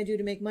 what can I do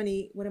to make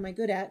money? What am I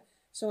good at?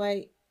 So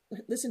I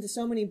listened to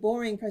so many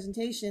boring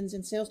presentations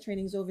and sales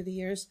trainings over the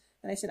years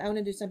that I said, I want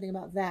to do something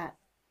about that.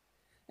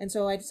 And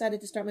so I decided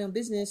to start my own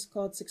business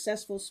called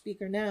Successful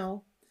Speaker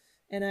Now.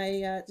 And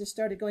I just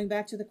started going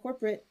back to the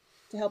corporate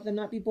to help them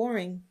not be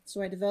boring.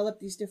 So I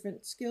developed these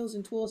different skills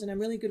and tools, and I'm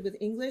really good with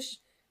English,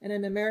 and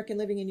I'm American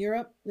living in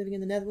Europe, living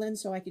in the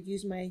Netherlands, so I could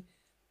use my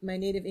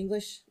native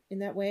English in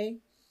that way,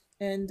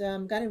 and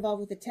got involved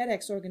with the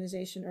TEDx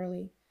organization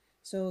early.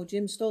 So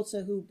Jim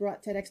Stolze, who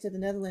brought TEDx to the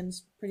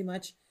Netherlands pretty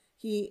much,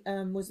 he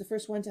was the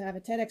first one to have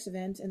a TEDx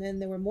event, and then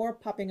there were more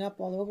popping up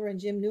all over, and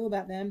Jim knew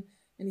about them,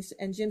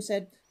 and Jim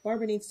said,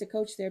 Barbara needs to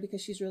coach there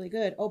because she's really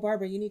good. Oh,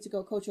 Barbara, you need to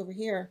go coach over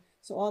here.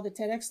 So all the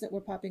TEDx that were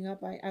popping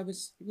up, I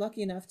was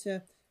lucky enough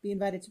to be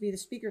invited to be the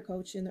speaker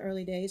coach in the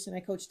early days, and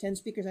I coached 10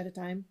 speakers at a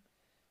time,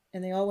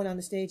 and they all went on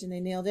the stage and they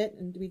nailed it,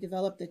 and we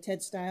developed the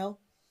TED style.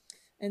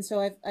 And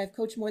so I've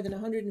coached more than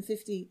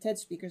 150 TED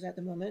speakers at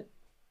the moment,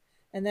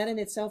 and that in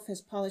itself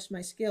has polished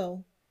my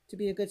skill to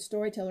be a good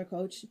storyteller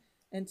coach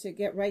and to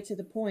get right to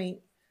the point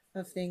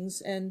of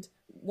things. And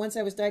once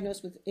I was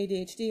diagnosed with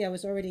ADHD, I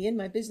was already in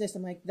my business.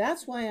 I'm like,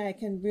 that's why I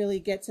can really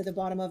get to the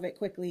bottom of it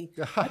quickly.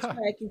 That's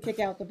why I can kick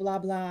out the blah,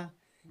 blah.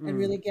 and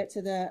really get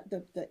to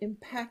the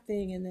impact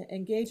thing and the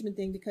engagement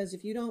thing, because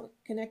if you don't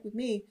connect with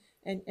me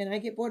and I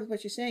get bored with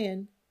what you're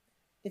saying,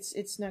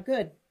 it's not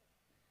good.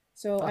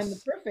 So I'm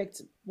the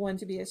perfect one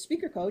to be a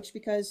speaker coach,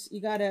 because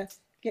you got to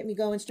get me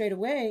going straight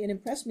away and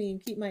impress me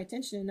and keep my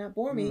attention and not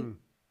bore me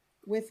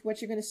with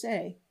what you're going to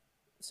say.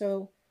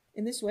 So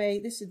in this way,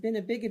 this has been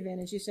a big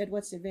advantage. You said,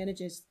 what's the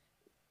advantages?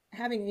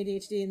 Having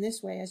ADHD in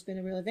this way has been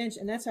a real advantage,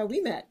 and that's how we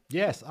met.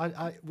 Yes,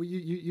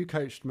 you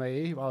coached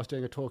me. I was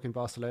doing a talk in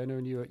Barcelona,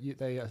 and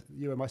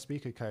you were my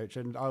speaker coach,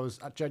 and I was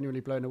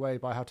genuinely blown away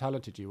by how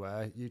talented you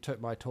were. You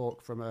took my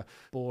talk from a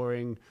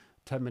boring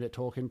 10-minute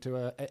talk into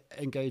a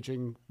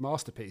engaging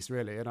masterpiece,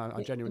 really, and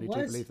I genuinely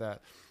do believe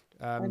that.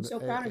 I'm so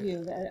proud of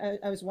you.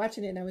 I was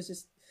watching it, and I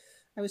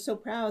was so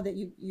proud that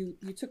you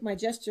took my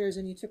gestures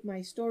and you took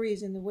my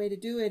stories and the way to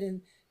do it.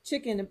 And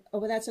chicken,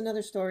 well, that's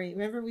another story.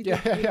 Remember we did?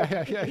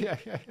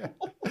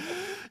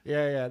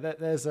 Yeah.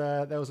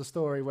 There was a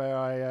story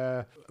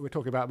where we're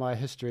talking about my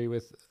history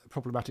with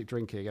problematic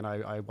drinking, and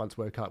I once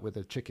woke up with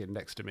a chicken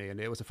next to me, and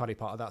it was a funny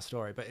part of that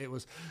story. But it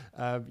was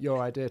your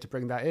idea to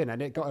bring that in,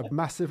 and it got a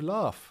massive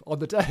laugh on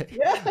the day.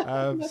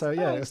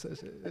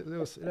 It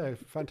was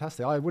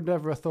fantastic. I would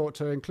never have thought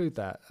to include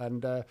that,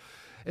 and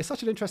it's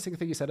such an interesting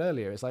thing you said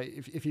earlier. It's like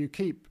if you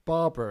keep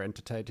Barbara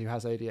entertained, who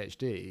has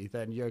ADHD,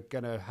 then you're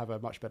going to have a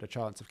much better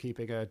chance of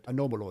keeping a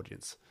normal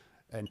audience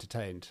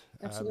entertained.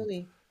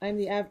 Absolutely.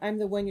 I'm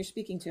the one you're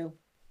speaking to.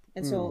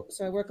 And so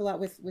I work a lot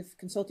with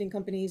consulting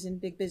companies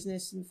and big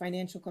business and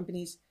financial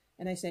companies.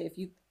 And I say, if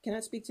you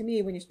cannot speak to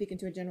me when you're speaking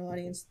to a general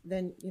audience,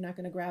 then you're not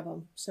going to grab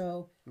them.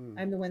 So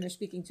I'm the one they're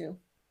speaking to,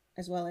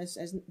 as well as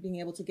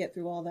being able to get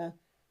through all the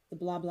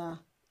blah, blah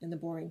and the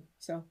boring.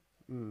 So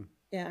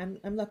yeah,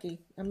 I'm lucky.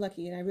 And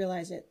I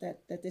realize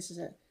that this is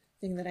a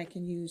thing that I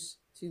can use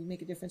to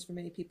make a difference for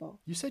many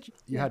people. You said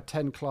you had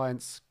 10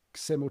 clients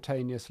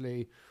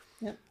simultaneously.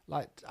 Yeah.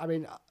 Like, I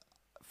mean,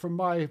 from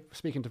my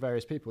speaking to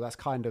various people, that's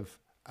kind of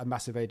a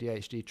massive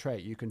ADHD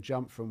trait. You can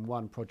jump from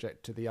one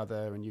project to the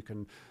other, and you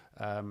can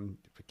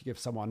give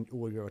someone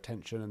all of your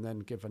attention and then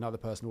give another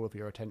person all of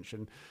your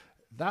attention.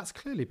 That's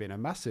clearly been a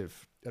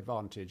massive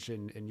advantage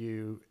in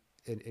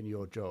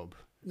your job.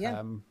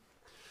 Yeah.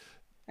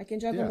 I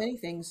can juggle many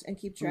things and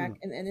keep track.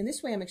 And in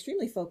this way, I'm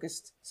extremely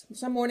focused.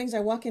 Some mornings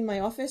I walk in my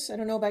office. I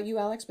don't know about you,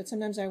 Alex, but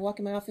sometimes I walk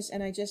in my office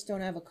and I just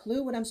don't have a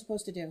clue what I'm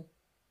supposed to do.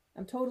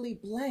 I'm totally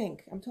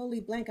blank. I'm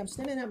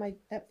standing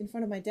in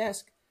front of my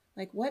desk,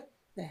 like, what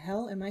the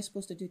hell am I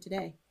supposed to do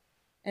today?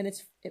 And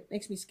it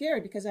makes me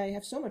scared because I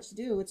have so much to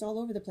do. It's all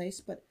over the place,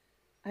 but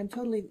I'm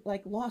totally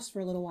like lost for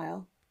a little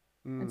while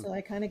until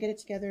I kind of get it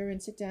together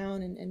and sit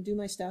down and do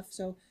my stuff.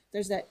 So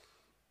there's that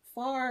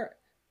far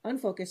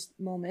unfocused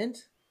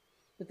moment,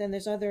 but then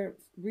there's other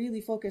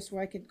really focused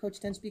where I could coach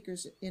 10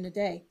 speakers in a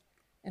day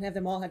and have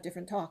them all have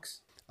different talks.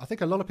 I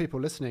think a lot of people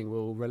listening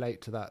will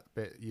relate to that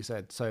bit you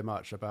said so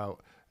much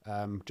about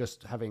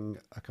just having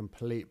a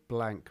complete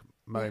blank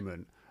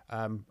moment.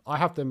 I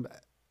have them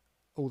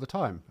all the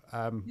time.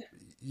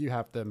 You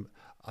have them.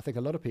 I think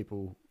a lot of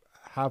people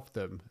have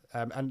them.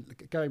 And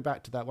going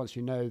back to that, once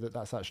you know that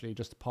that's actually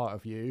just a part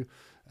of you,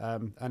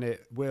 and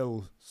it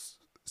will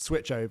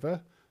switch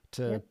over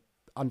to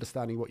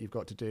understanding what you've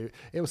got to do.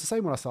 It was the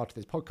same when I started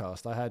this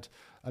podcast. I had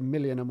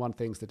 1,000,001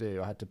 things to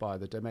do. I had to buy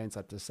the domains, I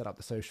had to set up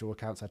the social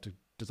accounts, I had to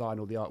design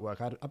all the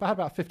artwork. I had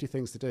about 50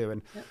 things to do,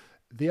 and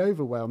the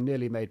overwhelm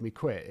nearly made me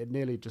quit. It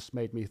nearly just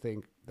made me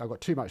think, I've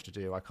got too much to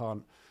do, I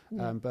can't.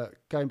 But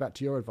going back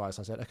to your advice,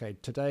 I said, okay,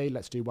 today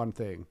let's do one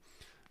thing.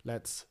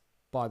 Let's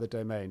buy the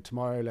domain.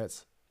 Tomorrow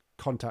let's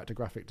contact a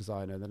graphic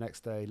designer. The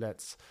next day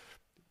let's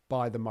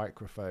buy the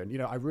microphone. You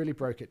know, I really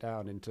broke it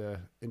down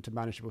into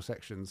manageable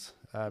sections.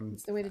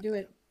 It's the way to do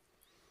it.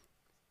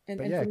 And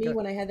for me,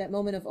 when I had that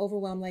moment of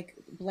overwhelm, like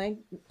blank,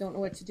 don't know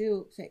what to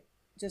do, say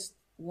just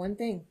one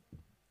thing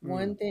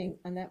on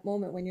that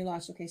moment when you're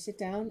lost. Okay, sit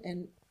down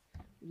and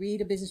read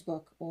a business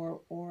book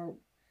or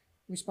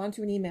respond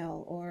to an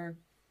email or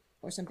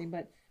something.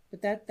 But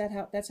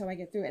that's how I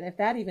get through it. And if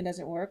that even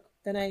doesn't work,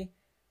 then I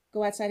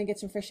go outside and get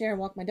some fresh air and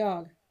walk my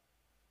dog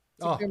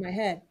to clear my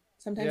head.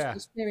 Sometimes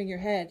just clearing your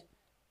head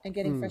and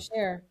getting fresh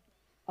air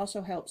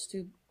also helps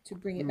to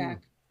bring it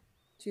back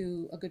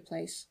to a good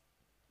place.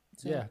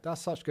 So, yeah,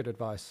 that's such good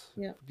advice.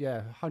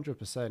 Yeah,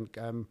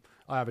 100%.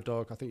 I have a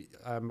dog. I think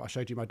I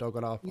showed you my dog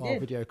on our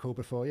video call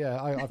before.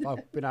 Yeah,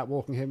 I've been out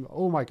walking him.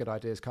 All my good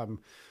ideas come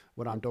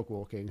when I'm dog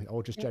walking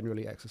or just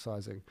generally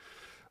exercising.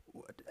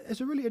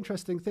 It's a really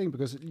interesting thing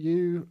because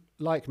you,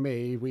 like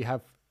me, we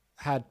have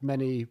had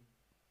many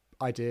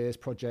ideas,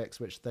 projects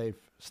which they've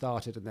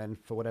started and then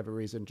for whatever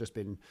reason just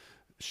been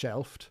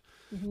shelved.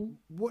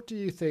 What do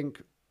you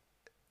think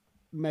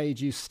made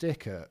you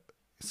stick at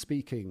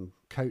speaking,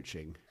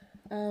 coaching?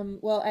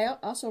 Well, I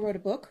also wrote a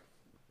book.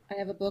 I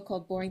have a book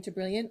called Boring to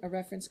Brilliant, a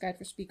reference guide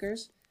for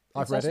speakers.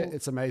 I've read it.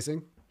 It's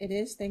amazing. It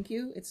is. Thank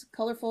you. It's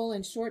colorful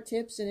and short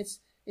tips, and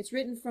it's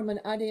written from an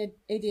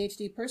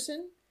ADHD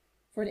person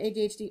for an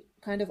ADHD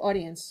kind of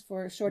audience,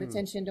 for short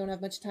attention, don't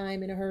have much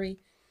time, in a hurry.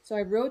 So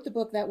I wrote the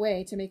book that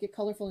way to make it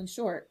colorful and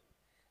short.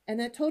 And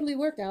that totally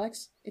worked,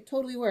 Alex. It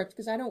totally worked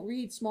because I don't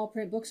read small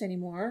print books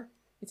anymore.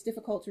 It's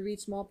difficult to read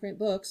small print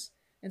books.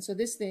 And so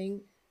this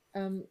thing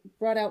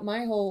brought out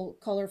my whole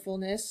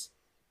colorfulness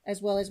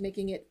as well as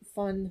making it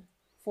fun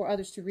for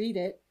others to read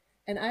it.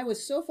 And I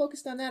was so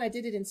focused on that, I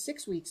did it in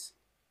 6 weeks.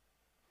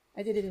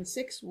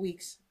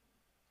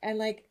 And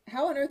like,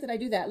 how on earth did I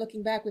do that?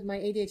 Looking back with my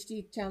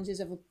ADHD challenges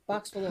of a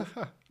box full of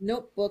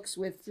notebooks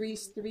with three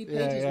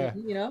pages,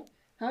 written, you know,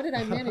 how did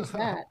I manage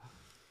that?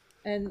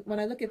 And when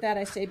I look at that,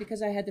 I say,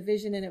 because I had the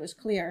vision and it was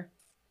clear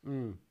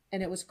and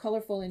it was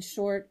colorful and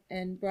short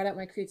and brought out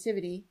my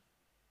creativity,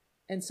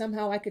 and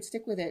somehow I could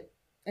stick with it.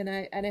 And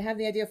I have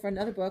the idea for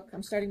another book.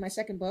 I'm starting my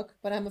second book,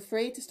 but I'm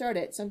afraid to start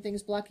it.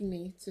 Something's blocking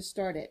me to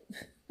start it.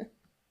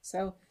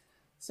 But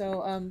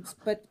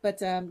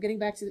getting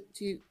back to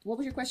what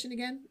was your question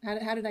again?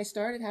 How did I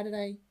start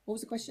it? What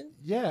was the question?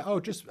 Yeah. Oh,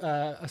 just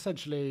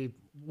essentially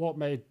what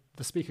made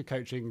the speaker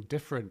coaching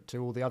different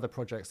to all the other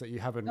projects that you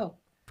haven't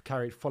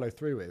follow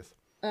through with?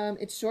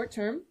 It's short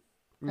term.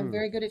 I'm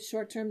very good at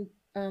short term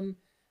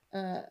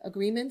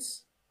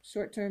agreements,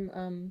 short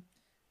term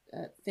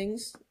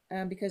things,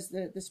 because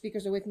the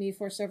speakers are with me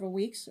for several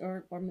weeks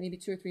or maybe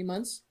 2 or 3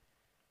 months.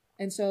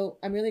 And so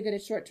I'm really good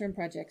at short term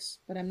projects,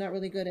 but I'm not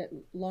really good at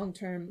long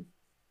term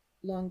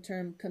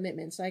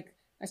commitments. Like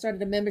I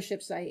started a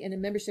membership site, and a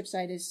membership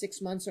site is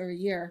 6 months or a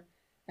year.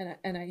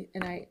 And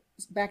I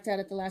backed out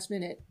at the last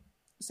minute.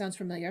 Sounds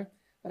familiar,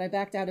 but I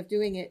backed out of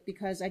doing it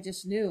because I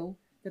just knew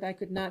that I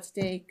could not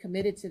stay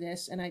committed to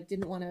this, and I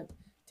didn't want to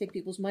take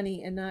people's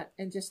money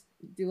and just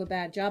do a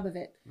bad job of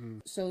it.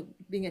 So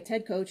being a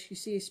TED coach, you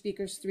see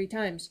speakers 3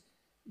 times.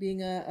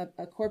 Being a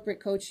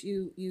corporate coach,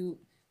 you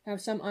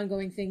have some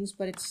ongoing things,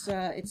 but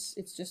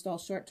it's just all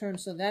short term.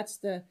 So that's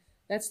the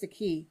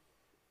key,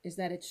 is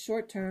that it's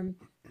short term.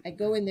 I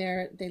go in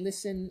there, they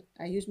listen,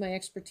 I use my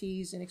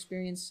expertise and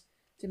experience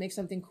to make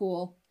something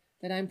cool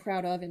that I'm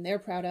proud of and they're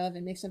proud of,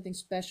 and make something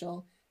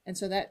special. And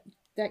so that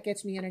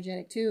gets me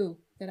energetic too,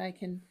 that I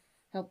can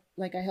help,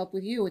 like I help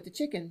with you with the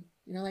chicken,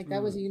 you know, like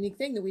that was a unique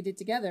thing that we did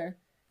together.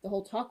 The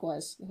whole talk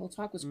was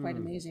quite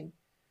amazing.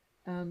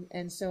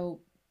 And so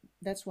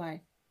that's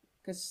why,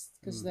 because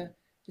the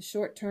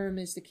short term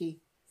is the key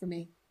for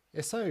me.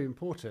 It's so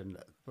important,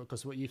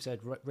 because what you've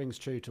said rings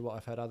true to what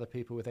I've had other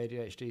people with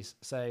ADHD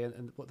say,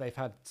 and what they've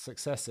had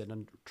success in,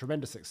 and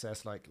tremendous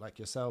success, like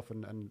yourself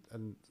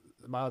and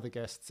my other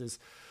guests,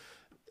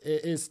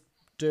 is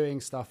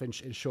doing stuff in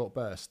short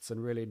bursts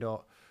and really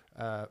not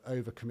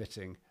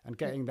overcommitting, and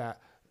getting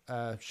that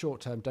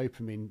short-term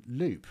dopamine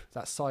loop,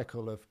 that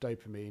cycle of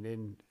dopamine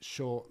in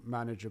short,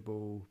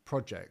 manageable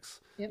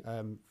projects. Yep.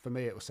 For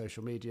me, it was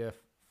social media.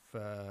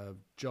 For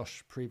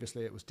Josh,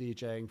 previously, it was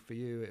DJing. For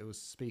you, it was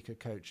speaker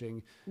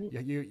coaching.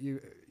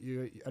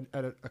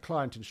 A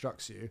client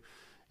instructs you.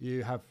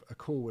 You have a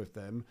call with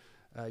them.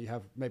 You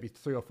have maybe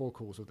 3 or 4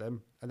 calls with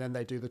them, and then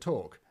they do the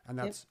talk, and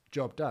that's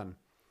job done.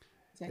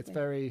 Exactly. It's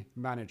very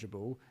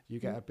manageable. You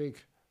get a big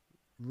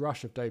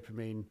rush of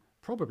dopamine,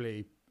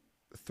 probably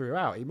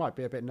throughout. You might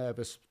be a bit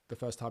nervous the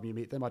first time you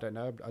meet them. I don't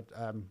know.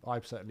 I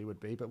certainly would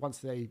be. But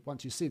once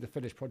you see the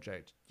finished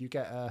project, you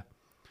get a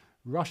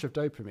rush of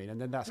dopamine, and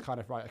then that's kind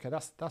of right. Okay,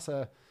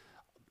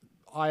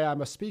 I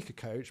am a speaker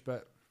coach,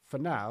 but for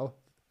now,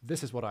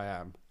 this is what I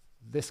am.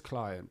 This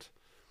client.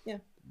 Yeah.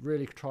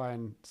 Really try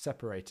and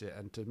separate it,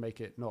 and to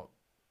make it not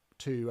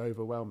too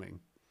overwhelming.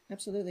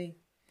 Absolutely.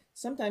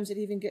 Sometimes it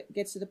even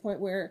gets to the point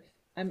where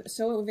I'm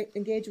so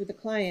engaged with the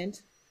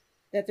client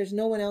that there's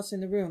no one else in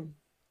the room.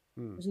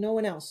 There's no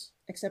one else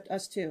except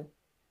us two.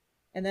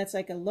 And that's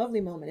like a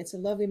lovely moment. It's a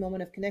lovely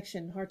moment of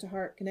connection,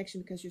 heart-to-heart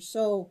connection, because you're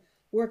so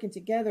working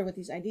together with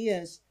these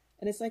ideas.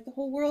 And it's like the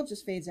whole world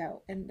just fades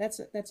out. And that's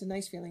a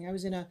nice feeling. I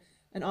was in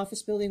an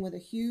office building with a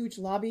huge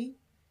lobby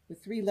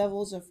with 3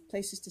 levels of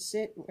places to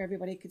sit where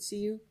everybody could see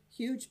you.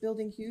 Huge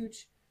building,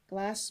 huge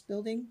glass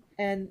building.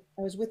 And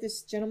I was with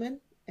this gentleman,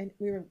 and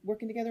we were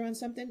working together on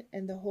something,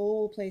 and the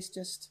whole place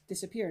just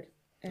disappeared.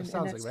 And, that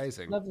sounds that's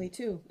amazing. Lovely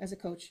too, as a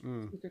coach,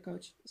 speaker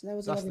coach. So that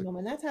was a lovely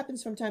moment. That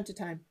happens from time to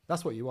time.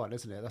 That's what you want,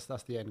 isn't it?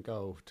 That's the end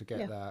goal, to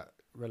get that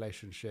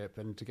relationship,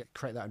 and to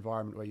create that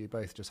environment where you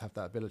both just have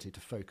that ability to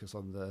focus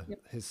on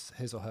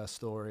his or her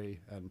story,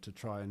 and to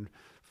try and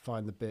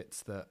find the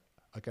bits that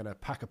are going to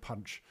pack a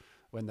punch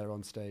when they're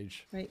on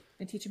stage. Right,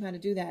 and teach them how to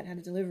do that, how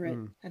to deliver it,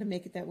 how to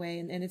make it that way.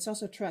 And it's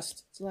also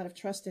trust. It's a lot of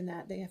trust in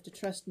that. They have to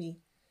trust me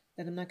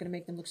that I'm not going to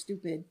make them look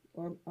stupid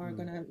or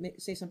going to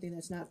say something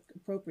that's not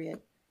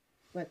appropriate.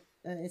 But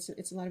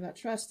it's a lot about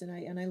trust,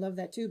 and I love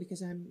that too,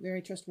 because I'm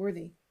very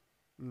trustworthy,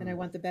 and I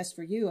want the best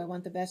for you. I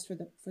want the best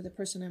for the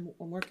person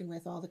I'm working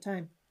with all the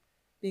time.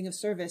 Being of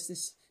service,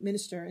 this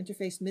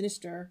interface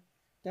minister,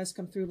 does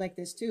come through like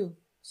this too.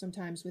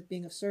 Sometimes with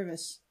being of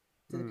service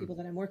to the people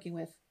that I'm working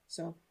with.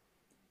 So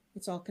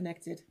it's all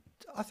connected.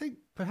 I think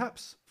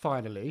perhaps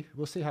finally,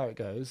 we'll see how it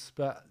goes.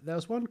 But there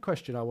was one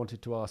question I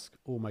wanted to ask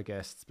all my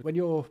guests. When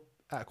you're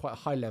at quite a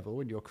high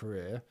level in your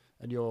career,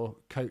 and you're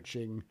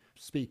coaching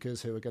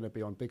speakers who are going to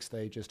be on big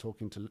stages,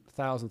 talking to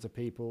thousands of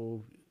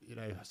people,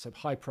 some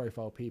high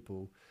profile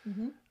people,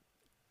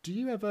 do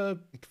you ever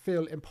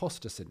feel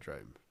imposter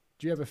syndrome?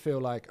 do you ever feel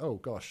like, oh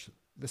gosh,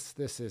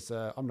 this is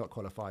I'm not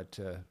qualified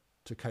to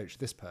coach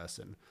this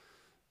person?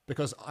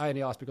 Because I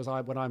only ask because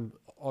when I'm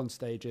on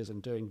stages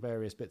and doing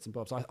various bits and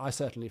bobs, I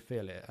certainly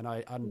feel it, and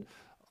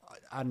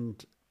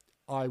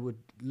I would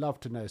love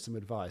to know some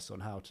advice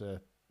on how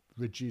to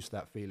reduce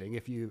that feeling.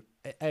 If you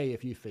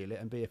feel it,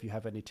 and B, if you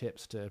have any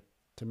tips to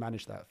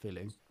manage that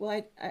feeling.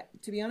 Well, I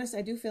to be honest,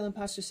 I do feel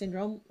imposter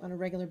syndrome on a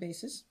regular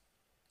basis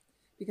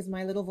because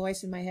my little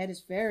voice in my head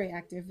is very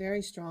active,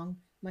 very strong.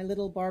 My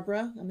little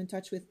Barbara, I'm in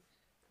touch with,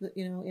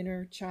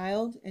 inner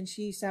child, and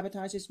she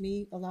sabotages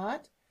me a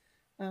lot.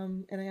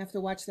 And I have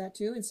to watch that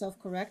too and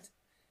self-correct.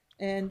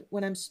 And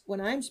when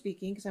I'm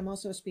speaking, because I'm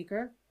also a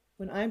speaker,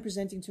 when I'm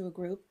presenting to a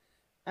group,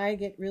 I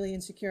get really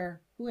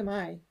insecure. Who am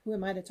I? Who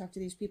am I to talk to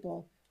these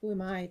people? Who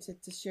am I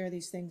to share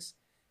these things?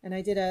 And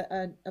I did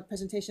a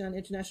presentation on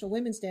International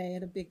Women's Day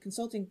at a big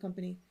consulting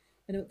company,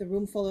 and the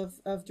room full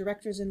of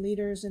directors and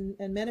leaders and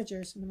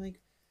managers. And I'm like,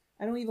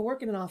 I don't even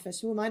work in an office.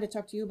 Who am I to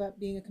talk to you about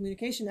being a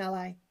communication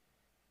ally?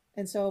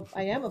 And so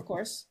I am, of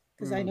course,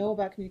 because I know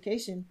about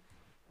communication.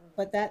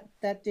 But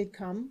that did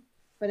come.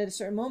 But at a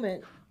certain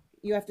moment,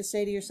 you have to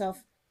say to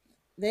yourself,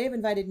 they have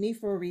invited me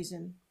for a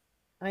reason.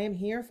 I am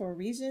here for a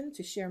reason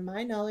to share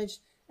my knowledge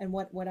and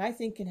what I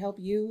think can help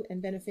you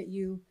and benefit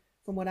you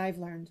from what I've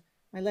learned.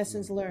 My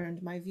lessons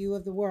learned, my view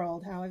of the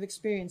world, how I've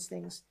experienced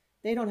things.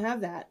 They don't have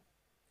that.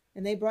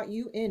 And they brought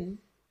you in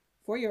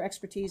for your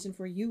expertise and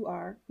for who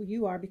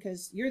you are,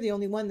 because you're the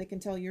only one that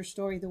can tell your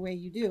story the way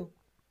you do.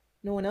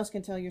 No one else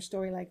can tell your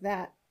story like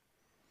that.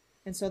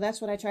 And so that's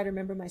what I try to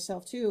remember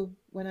myself too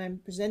when I'm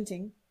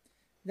presenting,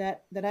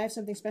 that I have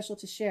something special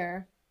to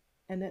share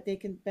and that they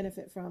can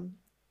benefit from.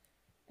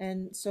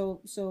 And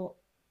so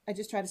I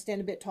just try to stand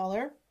a bit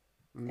taller.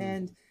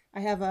 And I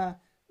have a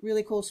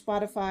really cool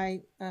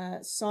Spotify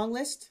song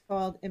list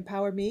called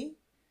Empower Me.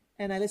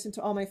 And I listen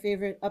to all my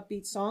favorite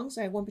upbeat songs.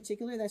 I have one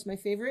particular that's my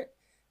favorite.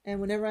 And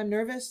whenever I'm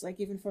nervous, like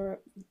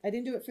I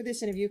didn't do it for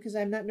this interview because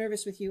I'm not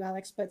nervous with you,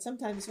 Alex, but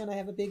sometimes when I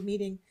have a big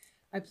meeting,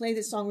 I play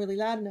this song really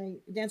loud and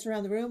I dance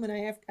around the room, and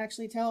I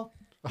actually tell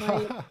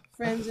my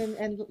friends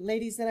and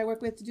ladies that I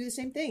work with to do the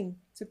same thing,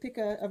 to pick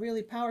a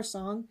really power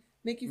song,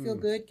 make you feel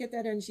good, get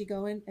that energy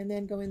going, and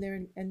then go in there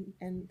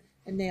and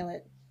nail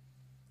it.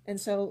 And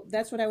so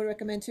that's what I would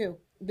recommend too.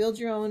 Build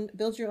your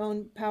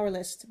own power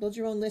list. Build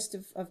your own list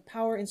of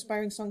power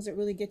inspiring songs that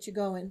really get you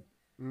going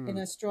in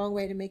a strong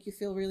way to make you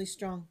feel really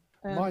strong.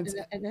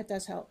 And that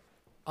does help.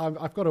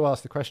 I've got to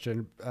ask the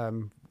question.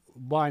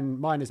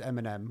 Mine is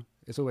Eminem.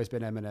 It's always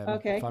been Eminem.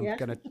 Okay, if I'm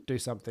going to do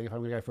something, if I'm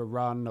going to go for a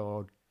run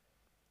or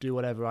do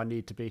whatever I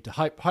need to be to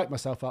hype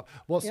myself up.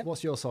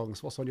 What's your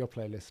songs? What's on your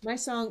playlist?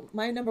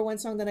 My number one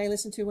song that I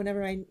listen to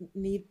whenever I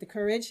need the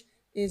courage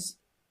is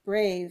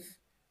Brave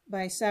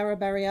by Sarah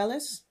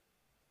Bareilles.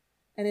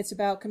 And it's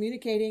about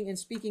communicating and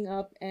speaking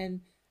up.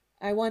 And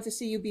I want to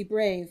see you be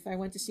brave. I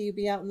want to see you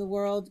be out in the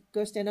world.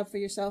 Go stand up for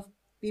yourself.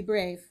 Be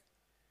brave.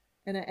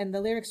 And the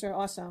lyrics are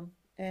awesome.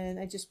 And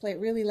I just play it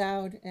really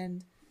loud.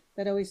 And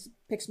that always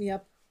picks me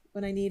up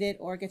when I need it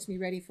or gets me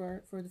ready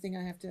for the thing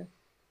I have to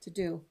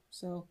do.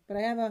 So, but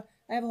I have a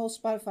whole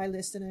Spotify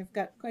list, and I've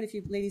got quite a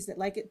few ladies that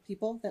like it,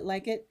 people that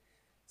like it.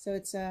 So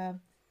it's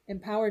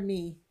Empower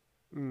Me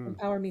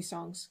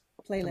songs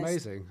playlist.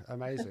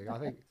 Amazing. I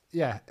think,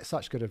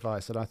 such good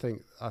advice. And I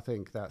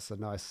think that's a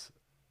nice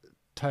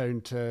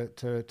tone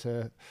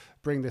to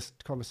bring this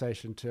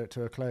conversation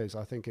to a close.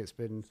 I think it's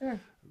been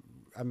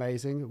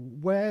amazing.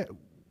 Where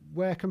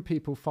can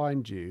people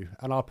find you?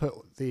 And I'll put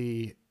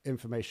the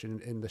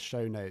information in the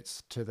show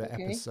notes to the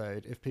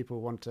episode. If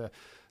people want to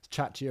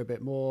chat to you a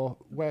bit more,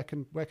 where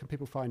can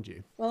people find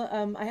you?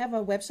 Well, I have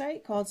a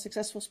website called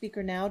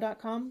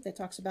successfulspeakernow.com that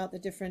talks about the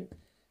different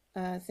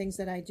things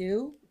that I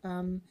do.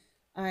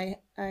 I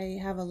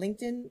have a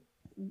LinkedIn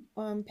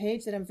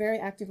page that I'm very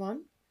active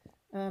on.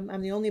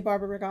 I'm the only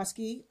Barbara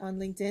Rogoski on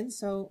LinkedIn,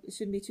 so it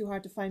shouldn't be too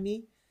hard to find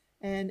me.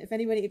 And if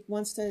anybody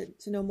wants to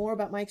know more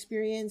about my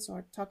experience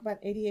or talk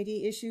about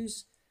ADHD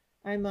issues,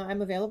 I'm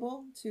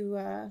available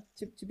to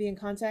be in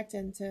contact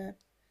and to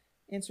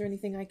answer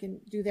anything I can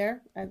do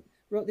there. I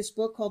wrote this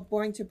book called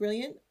Boring to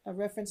Brilliant, a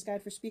reference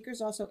guide for speakers,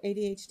 also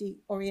ADHD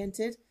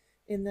oriented,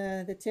 in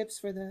the tips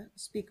for the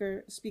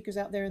speakers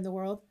out there in the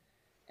world.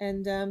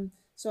 And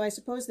so I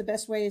suppose the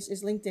best way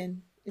is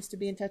LinkedIn, is to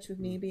be in touch with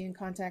me, be in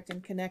contact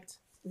and connect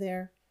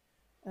there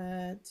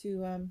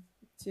to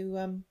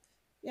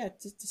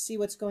see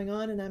what's going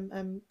on. And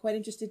I'm quite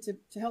interested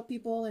to help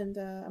people, and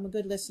I'm a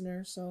good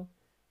listener, so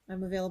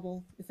I'm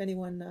available if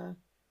anyone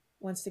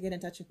wants to get in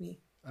touch with me.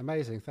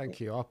 Amazing, thank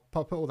you. I'll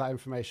put all that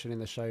information in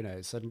the show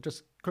notes. And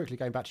just quickly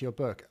going back to your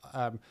book,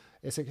 I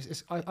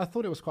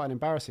thought it was quite an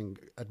embarrassing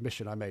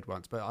admission I made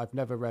once, but I've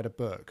never read a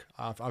book.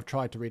 I've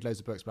tried to read loads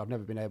of books, but I've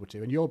never been able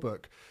to. And your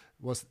book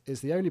is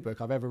the only book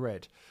I've ever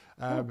read,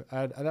 and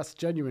that's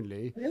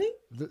genuinely really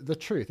the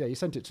truth. Yeah, you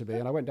sent it to me,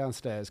 and I went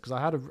downstairs because I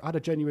had a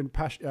genuine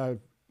passion.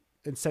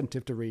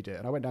 incentive to read it.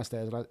 And I went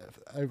downstairs and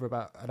over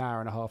about an hour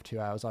and a half, 2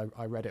 hours,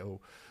 I read it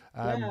all.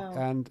 Wow.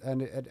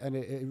 And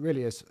it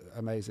really is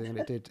amazing,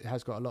 and it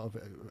has got a lot of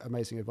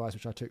amazing advice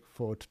which I took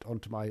forward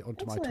onto my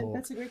talk.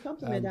 That's a great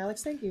compliment,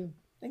 Alex. Thank you.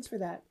 Thanks for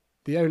that.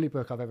 The only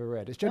book I've ever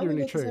read. It's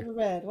genuinely true. I've ever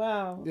read.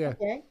 Wow. Yeah.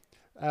 Okay.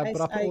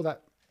 But I put all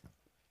that.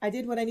 I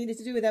did what I needed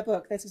to do with that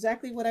book. That's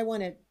exactly what I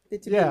wanted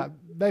it to be. Yeah,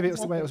 maybe it was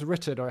the way it was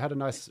written, or it had a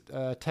nice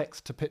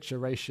text to picture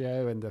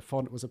ratio, and the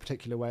font was a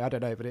particular way. I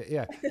don't know, but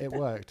it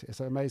worked. It's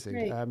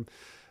amazing.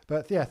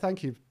 But yeah,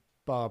 thank you,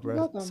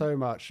 Barbara, so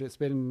much. It's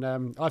been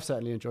I've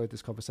certainly enjoyed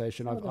this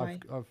conversation.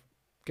 I've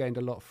gained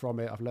a lot from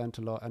it. I've learned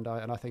a lot, and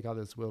I think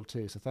others will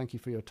too. So thank you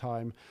for your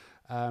time.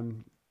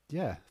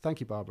 Thank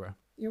you, Barbara.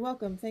 You're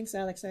welcome. Thanks,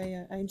 Alex.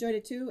 I enjoyed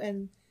it too,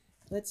 and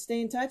let's stay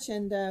in touch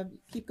and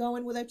keep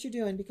going with what you're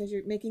doing, because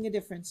you're making a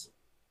difference.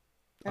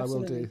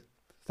 Absolutely. I will do.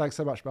 Thanks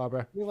so much,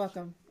 Barbara. You're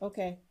welcome.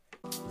 Okay.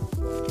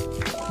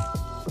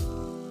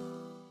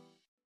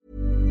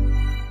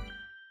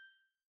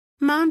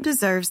 Mom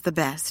deserves the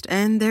best,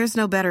 and there's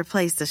no better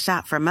place to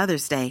shop for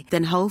Mother's Day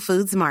than Whole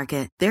Foods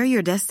Market. They're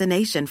your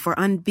destination for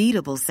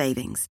unbeatable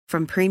savings,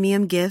 from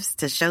premium gifts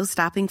to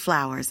show-stopping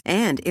flowers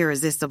and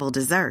irresistible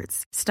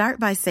desserts. Start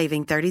by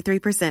saving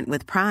 33%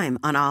 with Prime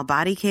on all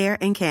body care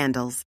and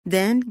candles.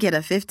 Then get a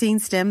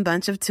 15-stem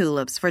bunch of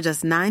tulips for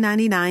just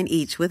 $9.99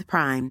 each with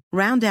Prime.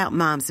 Round out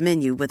Mom's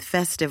menu with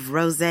festive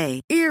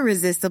rosé,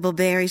 irresistible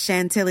berry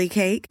chantilly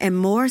cake, and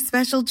more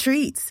special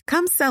treats.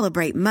 Come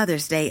celebrate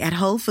Mother's Day at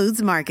Whole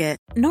Foods Market.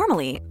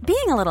 Normally,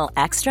 being a little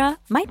extra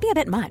might be a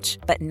bit much,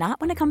 but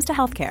not when it comes to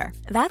healthcare.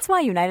 That's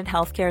why United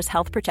Healthcare's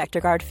Health Protector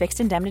Guard fixed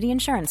indemnity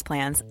insurance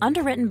plans,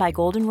 underwritten by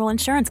Golden Rule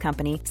Insurance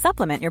Company,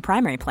 supplement your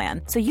primary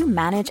plan so you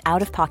manage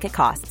out-of-pocket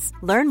costs.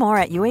 Learn more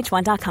at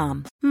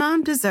uh1.com.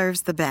 Mom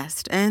deserves the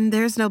best, and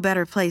there's no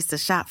better place to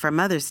shop for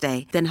Mother's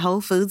Day than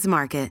Whole Foods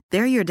Market.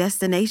 They're your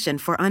destination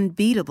for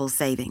unbeatable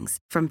savings,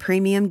 from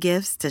premium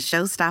gifts to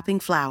show-stopping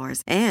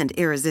flowers and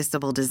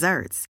irresistible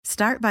desserts.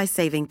 Start by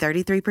saving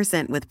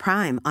 33% with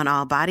Prime on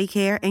all body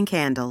care and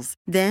candles.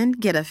 Then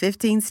get a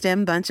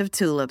 15-stem bunch of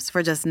tulips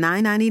for just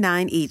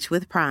 $9.99 each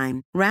with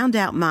Prime. Round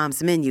out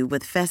Mom's menu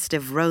with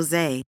festive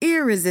rosé,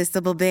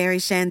 irresistible berry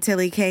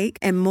chantilly cake,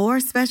 and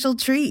more special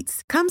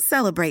treats. Come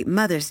celebrate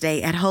Mother's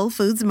Day at Whole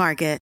Foods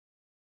Market.